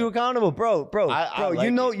 "It Holds You Accountable," bro. I like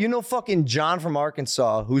You know, fucking John from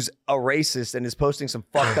Arkansas, who's a racist and is posting some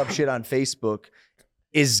fucked up shit on Facebook,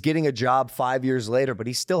 is getting a job 5 years later, but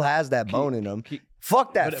he still has that bone in him.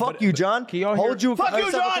 Fuck that. Fuck you, John. Can y'all Hold hear- you. Fuck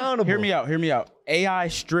you, John. Accountable. Hear me out. AI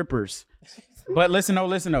strippers. But listen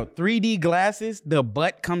though. 3D glasses, the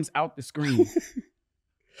butt comes out the screen.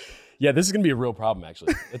 Yeah, this is gonna be a real problem.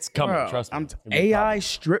 Actually, it's coming. Bro, Trust me. I'm It's gonna be a AI problem.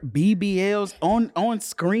 strip BBLs on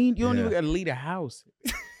screen. You don't even gotta leave the house.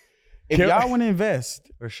 If y'all want to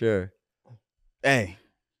invest, For sure. hey,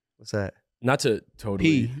 What's that? Not to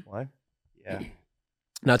totally, P. What? Yeah.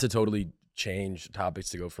 not to totally change topics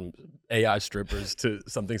to go from AI strippers to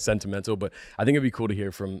something sentimental, but I think it'd be cool to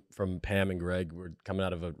hear from Pam and Greg. We're coming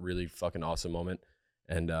out of a really fucking awesome moment,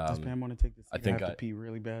 and Does Pam want to take the seat? I think have I- to pee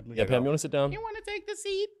really badly. yeah, Pam, you want to sit down? You want to take the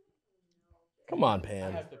seat? Come on,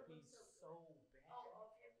 Pam.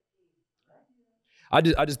 I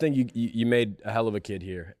just think you made a hell of a kid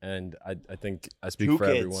here, and I think I speak Two for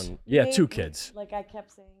kids. everyone. Yeah, two kids. Like I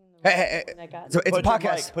kept saying in Hey, the hey, when I got So it's a Put your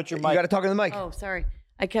podcast. mic, put your You mic. got to talk in the mic. oh, sorry.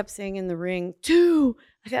 I kept saying in the ring, 2.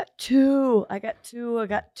 I got 2. I got 2. I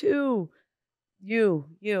got 2. You.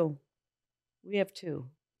 We have 2.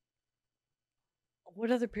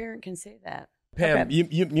 What other parent can say that? Pam, Okay.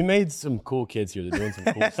 you made some cool kids here. They're doing some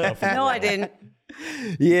cool stuff. No, I didn't.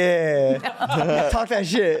 Yeah. Talk that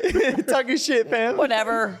shit. Talk your shit, Pam.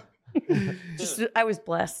 Whatever. Just I was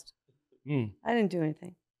blessed. Mm. I didn't do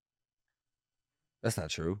anything. That's not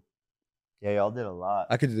true. Yeah, y'all did a lot.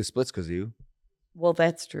 I could do the splits because of you. Well,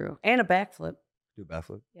 that's true. And a backflip. Do a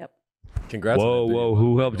backflip. Yep. Congrats. on Whoa, that video. whoa!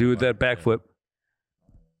 Who helped you with that backflip?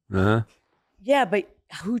 Uh Yeah, but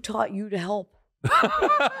who taught you to help?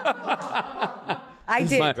 huh. I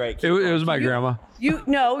did. Great. It was my grandma. You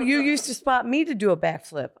used to spot me to do a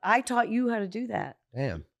backflip. I taught you how to do that.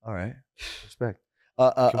 Damn. All right. Respect.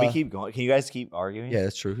 Can we keep going? Can you guys keep arguing? Yeah,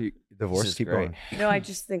 that's true. Divorce. is Keep great. going. No, I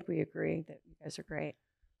just think we agree that you guys are great.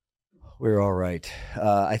 We're all right.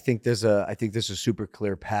 I think there's a super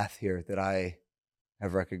clear path here that I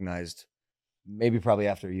have recognized. Maybe probably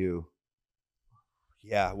after you.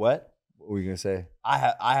 Yeah. What? What were you gonna say? I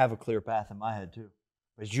have a clear path in my head too.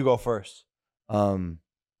 But you go first.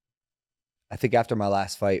 I think after my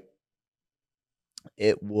last fight,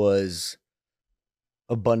 it was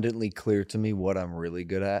abundantly clear to me what I'm really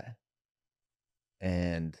good at,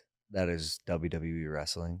 and that is WWE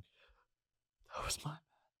wrestling. That was my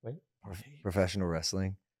Professional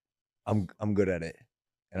wrestling. I'm good at it,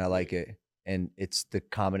 and I like it, and it's the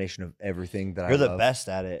combination of everything that I You're the love. best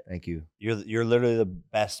at it. Thank you. You're literally the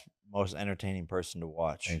best, most entertaining person to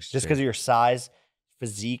watch. Thanks, Just Jay. because of your size,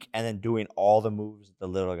 physique, and then doing all the moves that the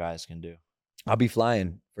little guys can do. I'll be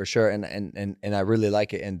flying for sure, and I really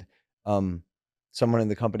like it. And someone in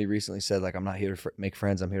the company recently said, like, I'm not here to make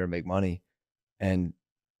friends. I'm here to make money. And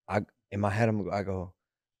in my head, I go,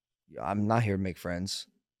 I'm not here to make friends.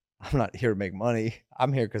 I'm not here to make money.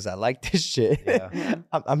 I'm here because I like this shit. Yeah.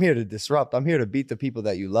 I'm here to disrupt. I'm here to beat the people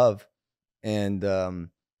that you love. And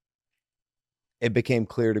it became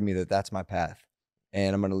clear to me that that's my path,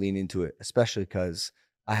 and I'm going to lean into it, especially because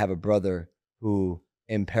I have a brother who,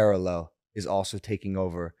 in parallel, is also taking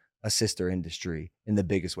over a sister industry in the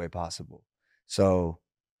biggest way possible. So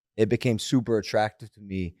it became super attractive to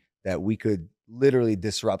me that we could literally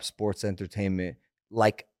disrupt sports entertainment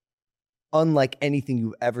unlike anything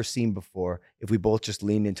you've ever seen before if we both just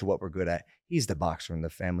lean into what we're good at. He's the boxer in the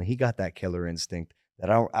family. He got that killer instinct that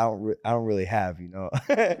I don't really have, you know.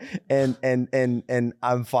 and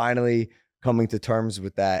I'm finally coming to terms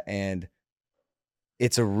with that, and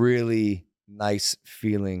it's a really nice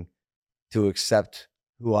feeling to accept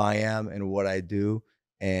who I am and what I do,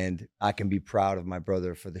 and I can be proud of my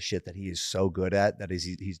brother for the shit that he is so good at, that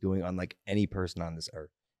he's doing unlike any person on this earth.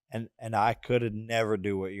 And I could never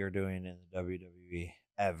do what you're doing in the WWE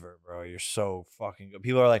ever, bro. You're so fucking good.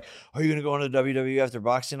 People are like, "Are you gonna go into WWE after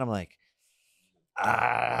boxing?" I'm like,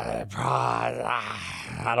 I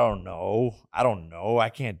don't know. I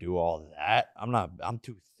can't do all that. I'm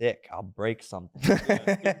too thick. I'll break something.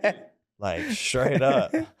 Like straight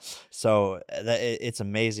up. So it's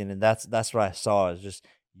amazing, and that's what I saw is just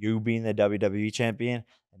you being the WWE champion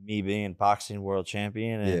and me being boxing world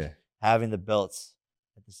champion, and having the belts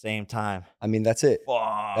at the same time. I mean, that's it.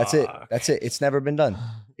 That's it. It's never been done.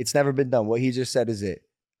 It's never been done. What he just said is it.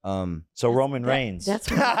 So Roman Reigns. That's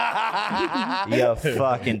what You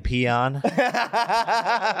fucking peon.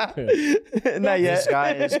 Not yet. This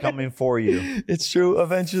guy is coming for you. It's true.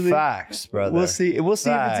 Eventually, Facts, brother. We'll see. We'll see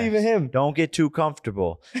if it's even him. Don't get too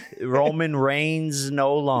comfortable. Roman Reigns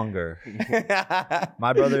no longer.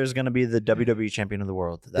 My brother is going to be the WWE champion of the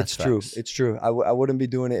world. That's true. facts. It's true. I wouldn't be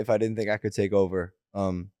doing it if I didn't think I could take over.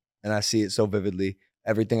 And I see it so vividly.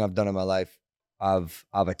 Everything I've done in my life, I've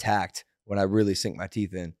attacked when I really sink my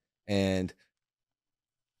teeth in. And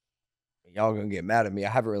y'all gonna get mad at me. I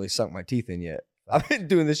haven't really sunk my teeth in yet. I've been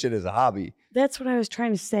doing this shit as a hobby. That's what I was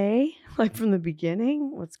trying to say, like from the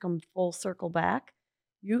beginning. Let's come full circle back.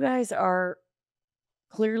 You guys are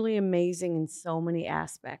clearly amazing in so many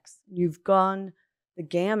aspects. You've gone the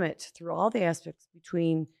gamut through all the aspects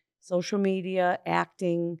between social media,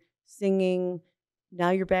 acting, singing.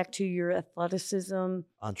 Now you're back to your athleticism.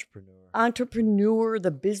 Entrepreneur,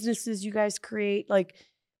 the businesses you guys create. Like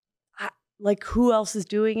who else is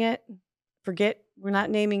doing it? Forget, we're not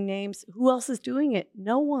naming names. Who else is doing it?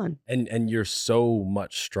 No one. And you're so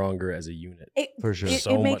much stronger as a unit. For sure.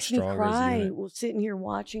 So It much makes me stronger as a cry. unit. Well, sitting here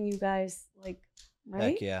watching you guys, like,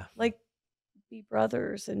 right? Heck yeah. Like, be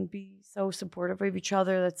brothers and be so supportive of each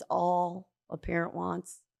other. That's all a parent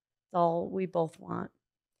wants. It's all we both want.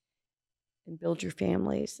 And build your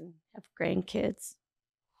families and have grandkids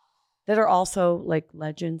that are also like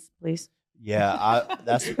legends, please. Yeah,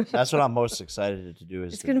 that's what I'm most excited to do.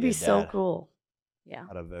 Is It's going to be a so dad cool. Yeah.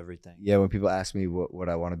 out of everything. Yeah, when people ask me what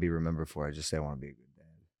I want to be remembered for, I just say I want to be a good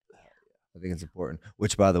dad. I think it's important.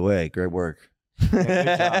 Which, by the way, great work.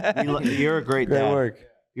 Yeah, good job. You're a great dad. work.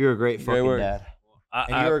 You're a great fucking work. dad.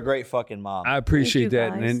 And you're a great fucking mom. I appreciate you,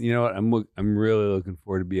 that, guys. and you know what? I'm really looking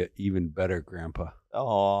forward to be an even better grandpa.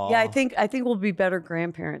 Oh, Yeah, I think we'll be better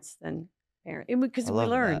grandparents than parents because we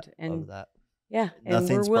learned. And love that. yeah, and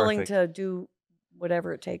Nothing's we're willing perfect. to do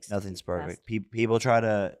whatever it takes. to Nothing's be the perfect. best. People try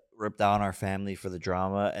to rip down our family for the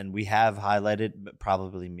drama, and we have highlighted, but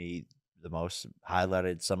probably me the most,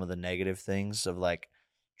 highlighted some of the negative things of like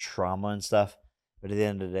trauma and stuff. But at the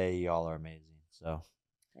end of the day, y'all are amazing. So,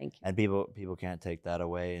 Thank you. and people can't take that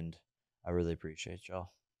away, and I really appreciate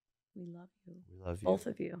y'all. We love you. We love you. Both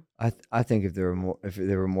of you. I think if there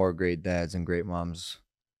were more great dads and great moms,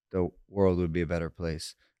 the world would be a better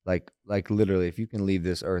place. Like literally, if you can leave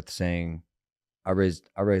this earth saying, I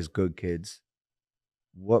raised good kids,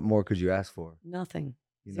 what more could you ask for? Nothing.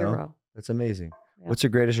 You know? Zero. That's amazing. Yeah. What's your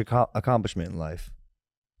greatest accomplishment in life?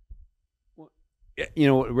 You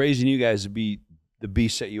know, raising you guys to be the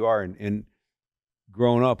beast that you are, and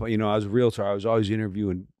growing up, you know, I was a realtor. I was always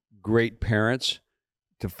interviewing great parents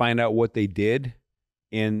to find out what they did,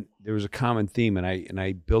 and there was a common theme, and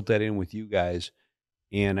I built that in with you guys,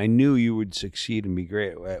 and I knew you would succeed and be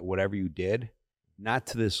great at whatever you did, not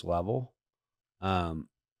to this level, and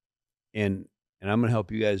I'm gonna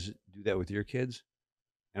help you guys do that with your kids,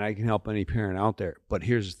 and I can help any parent out there. But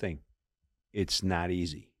here's the thing, it's not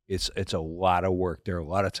easy. It's a lot of work. There are a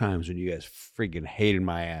lot of times when you guys freaking hated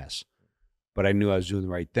my ass, but I knew I was doing the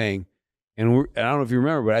right thing. And I don't know if you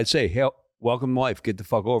remember, but I'd say, hey, welcome to life. Get the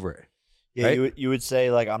fuck over it. Yeah, Right? you would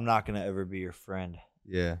say like, I'm not gonna ever be your friend.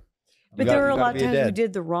 Yeah. But there were a lot of times we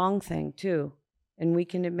did the wrong thing too, and we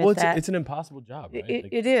can admit Well, that. it's an impossible job, right?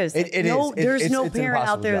 It is. It is. There's It's no an parent out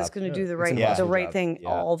impossible there that's job. going to do the It's an right impossible right job. thing Yeah.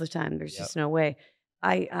 all the time. There's Yep. just no way.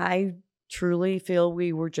 I truly feel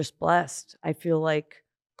we were just blessed. I feel like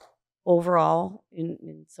overall,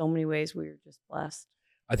 in so many ways, we were just blessed.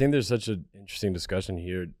 I think there's such an interesting discussion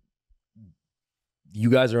here. You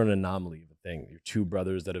guys are an anomaly of a thing. You're two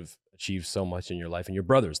brothers that have achieved so much in your life, and you're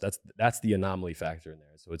brothers. That's the anomaly factor in there.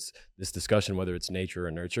 So it's this discussion whether it's nature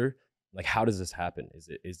or nurture. Like, how does this happen?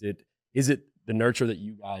 Is it the nurture that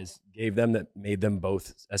you guys gave them that made them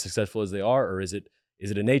both as successful as they are, or is it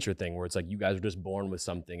Is it a nature thing where it's like you guys are just born with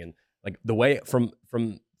something, and like the way from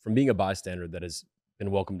being a bystander that has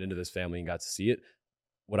been welcomed into this family and got to see it,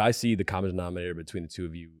 what I see the common denominator between the two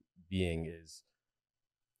of you being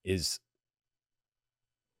is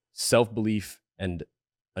self-belief and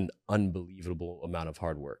an unbelievable amount of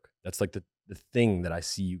hard work. That's like the thing that I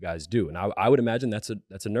see you guys do. And I would imagine that's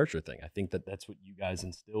a nurture thing. I think that's what you guys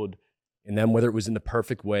instilled in them, whether it was in the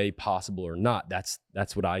perfect way possible or not. That's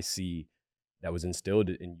what I see that was instilled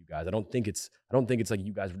in you guys. I don't think it's like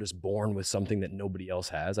you guys were just born with something that nobody else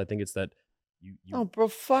has. I think it's that you No, bro,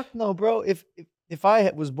 fuck no, bro. If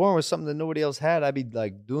I was born with something that nobody else had, I'd be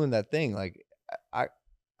like doing that thing. Like I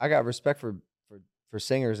got respect for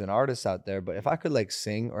singers and artists out there, but if I could like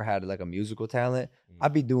sing or had like a musical talent,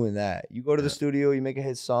 I'd be doing that. You go to the studio, you make a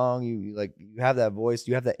hit song, you have that voice,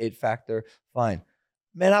 you have that it factor, fine.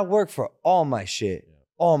 Man, I work for all my shit.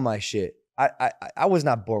 All my shit. I was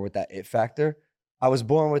not born with that it factor. I was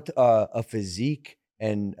born with a physique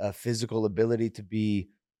and a physical ability to be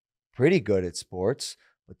pretty good at sports,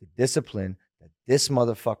 but the discipline that this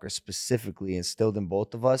motherfucker specifically instilled in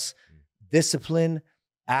both of us, discipline,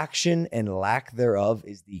 action, and lack thereof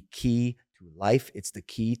is the key to life. It's the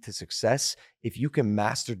key to success. If you can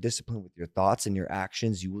master discipline with your thoughts and your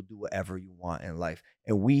actions, you will do whatever you want in life.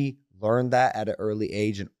 And we learned that at an early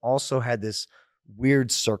age, and also had this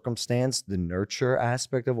weird circumstance, the nurture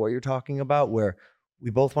aspect of what you're talking about, where we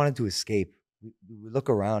both wanted to escape. We look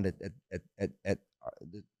around at the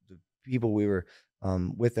people we were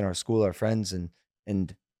with in our school, our friends,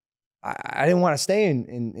 and I didn't want to stay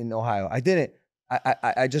in Ohio. I didn't.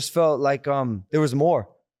 I just felt like there was more.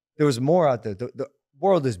 There was more out there. The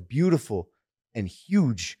world is beautiful and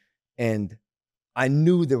huge, and I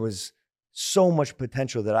knew there was so much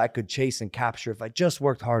potential that I could chase and capture if I just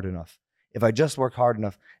worked hard enough.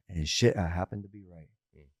 And shit, I happened to be right.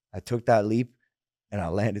 I took that leap, and I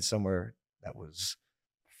landed somewhere that was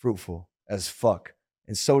fruitful as fuck,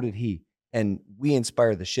 and so did he. And we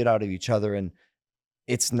inspired the shit out of each other, and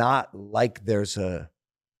it's not like there's a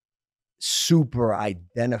super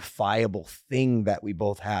identifiable thing that we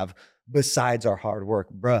both have besides our hard work.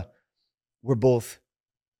 Bruh, we're both,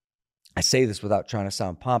 I say this without trying to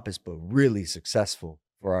sound pompous, but really successful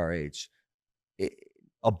for our age.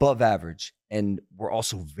 Above average. And we're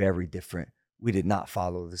also very different. We did not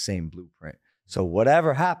follow the same blueprint. So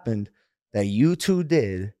whatever happened that you two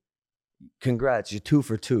did, congrats, you're 2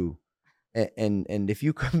 for 2. And if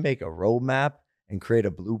you could make a roadmap and create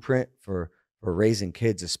a blueprint for raising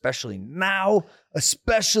kids, especially now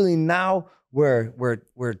where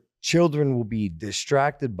children will be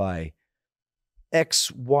distracted by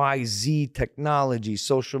XYZ technology,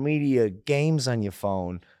 social media, games on your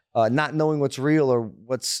phone, not knowing what's real or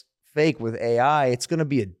what's fake with AI, it's going to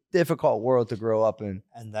be a difficult world to grow up in.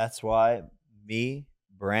 And that's why me,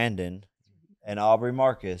 Brandon, and Aubrey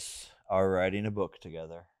Marcus are writing a book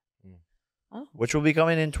together. Which will be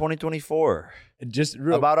coming in 2024. Just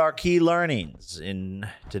about our key learnings in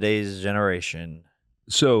today's generation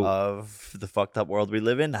of the fucked up world we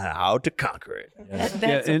live in, and how to conquer it.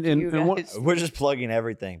 We're just plugging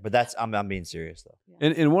everything, but I'm being serious though.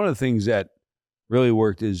 And one of the things that really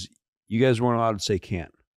worked is you guys weren't allowed to say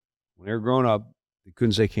can't. When they were growing up, they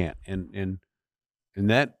couldn't say can't, and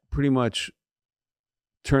that pretty much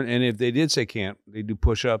turned. And if they did say can't, they do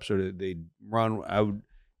push-ups or they'd run. I would.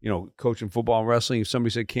 Coaching football and wrestling, if somebody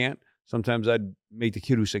said can't, sometimes I'd make the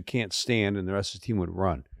kid who said can't stand and the rest of the team would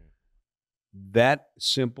run. That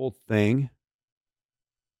simple thing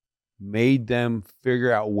made them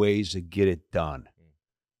figure out ways to get it done.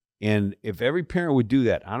 And if every parent would do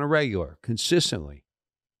that on a regular, consistently,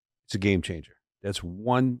 it's a game changer. That's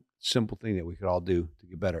one simple thing that we could all do to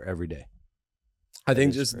get better every day. I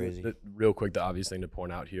think just real quick, the obvious thing to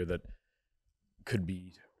point out here that could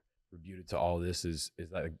be rebuted to all this is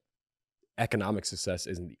that economic success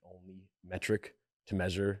isn't the only metric to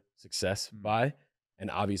measure success by. And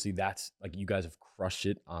obviously that's like you guys have crushed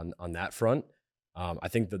it on that front. I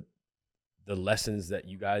think that the lessons that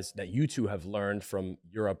you two have learned from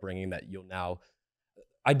your upbringing that you'll now,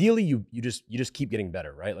 ideally you just keep getting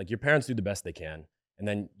better, right? Like your parents do the best they can, and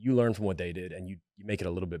then you learn from what they did and you make it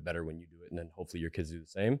a little bit better when you do it. And then hopefully your kids do the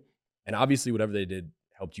same. And obviously whatever they did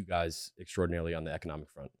helped you guys extraordinarily on the economic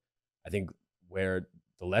front. I think where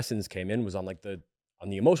the lessons came in was on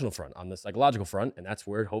the emotional front, on the psychological front, and that's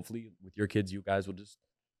where hopefully with your kids you guys will just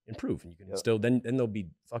improve, and you can still then they'll be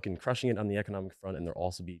fucking crushing it on the economic front, and they'll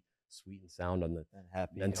also be sweet and sound on the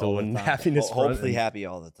mental and happiness front. Hopefully happy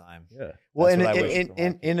all the time. Yeah. Well,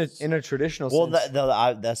 in a traditional sense.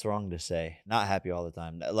 That's wrong to say. Not happy all the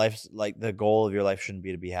time. Life's like the goal of your life shouldn't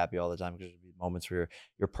be to be happy all the time, because there'll be moments where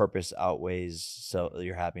your purpose outweighs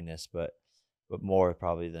your happiness, but more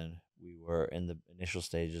probably than we were in the initial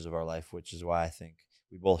stages of our life, which is why I think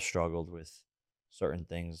we both struggled with certain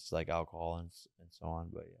things like alcohol and so on.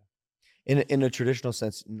 But yeah. In a traditional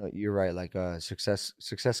sense, you're right. Like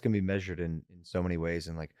success can be measured in so many ways,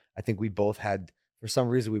 and like I think we both had, for some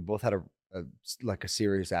reason, we both had a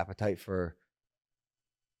serious appetite for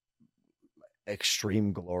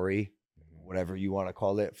extreme glory, whatever you want to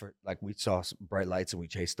call it. For like, we saw some bright lights and we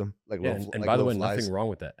chased them. Like, Yeah, and by the way, nothing wrong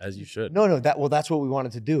with that, as you should. No, that's what we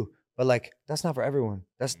wanted to do. But like, that's not for everyone.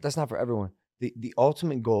 That's not for everyone. The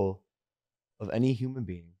ultimate goal of any human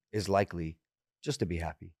being is likely just to be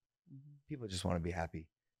happy. People just want to be happy.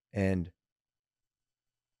 And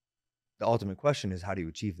the ultimate question is, how do you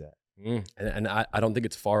achieve that? And I don't think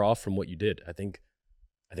it's far off from what you did. I think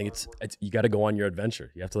it's you got to go on your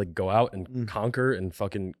adventure. You have to like go out and conquer and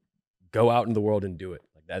fucking go out in the world and do it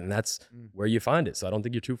like that. And that's where you find it. So I don't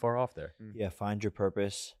think you're too far off there. Yeah, find your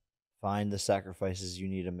purpose. Find the sacrifices you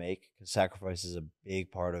need to make, because sacrifice is a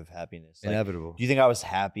big part of happiness. Like, Inevitable. do you think I was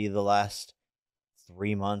happy the last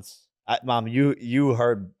 3 months? Mom, you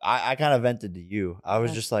heard, I kind of vented to you. I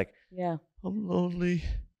was just like, Yeah. I'm lonely.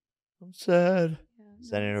 I'm sad. Yeah,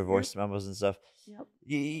 Sending her voice memos and stuff. Yep.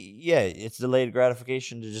 Yeah, it's delayed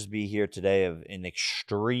gratification to just be here today in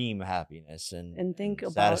extreme happiness and think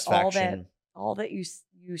about satisfaction. all that you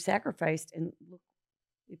sacrificed, and look,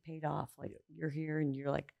 it paid off. Like you're here and you're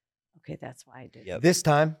like, okay, that's why I did it. Yep. This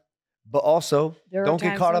time, but also There are don't get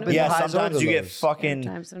times caught when up it in the won't. highs or sometimes the you get lows. fucking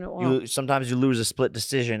Sometimes when it won't. sometimes you lose a split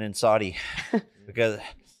decision in Saudi because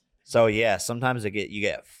sometimes you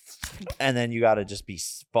get and then you got to just be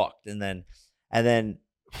fucked and then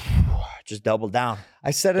just double down.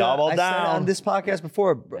 I said it Double I said it on down. this podcast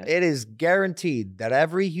before. It is guaranteed that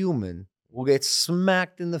every human will get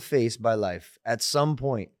smacked in the face by life at some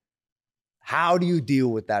point. How do you deal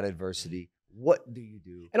with that adversity? What do you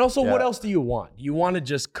do? And also, what else do you want? Do you want to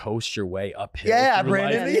just coast your way uphill? Yeah, through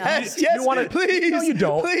Brandon. life? Yes, You yes. want to? Please. No, you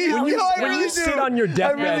don't. Please. When you, No, I when really you do. sit on your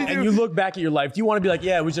deathbed really and do. you look back at your life, do you want to be like,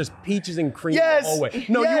 yeah, it was just peaches and cream Yes. the whole way?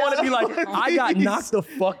 No, you Yes. want to be like, I got Please. knocked the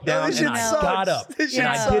fuck down this and shit I sucks. got up This and shit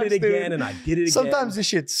I sucks, did it again dude. and I did it again. Sometimes this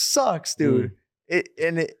shit sucks, dude.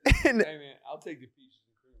 And Hey man, I'll take the peaches and cream.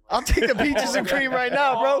 I'll take the peaches and cream right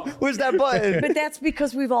now, bro. Where's that button? But that's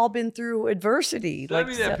because we've all been through adversity. Let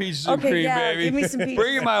me that peaches and cream, baby. Give me some peaches.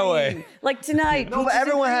 Bring it and my way. cream. Like tonight. No, but peaches and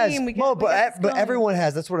everyone has. cream. We No, got- we got but scone. everyone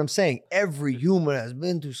has. That's what I'm saying. Every human has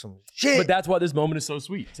been through some shit. But that's why this moment is so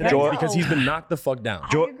sweet today, Joy- because he's been knocked the fuck down.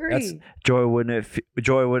 I agree. Joy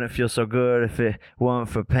wouldn't feel so good if it weren't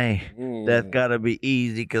for pain. That's gotta be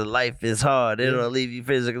easy because life is hard. It'll leave you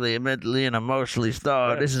physically, mentally, and emotionally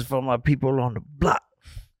starved. This is for my people on the block.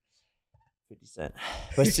 50 Cent.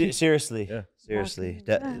 But seriously, seriously,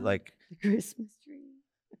 that like The Christmas tree.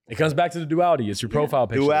 It comes back to the duality. It's your profile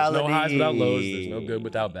picture. There's no highs Duality. without lows. There's no good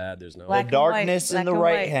without bad. There's no. Black the and white, darkness in black the and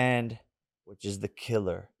right white. hand, which is the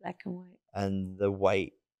killer, Black and white. and the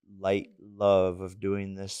white light love of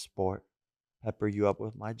doing this sport. Pepper you up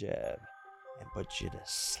with my jab and put you to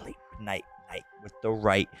sleep night with the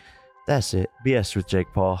right. That's it. BS with Jake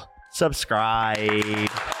Paul. Subscribe.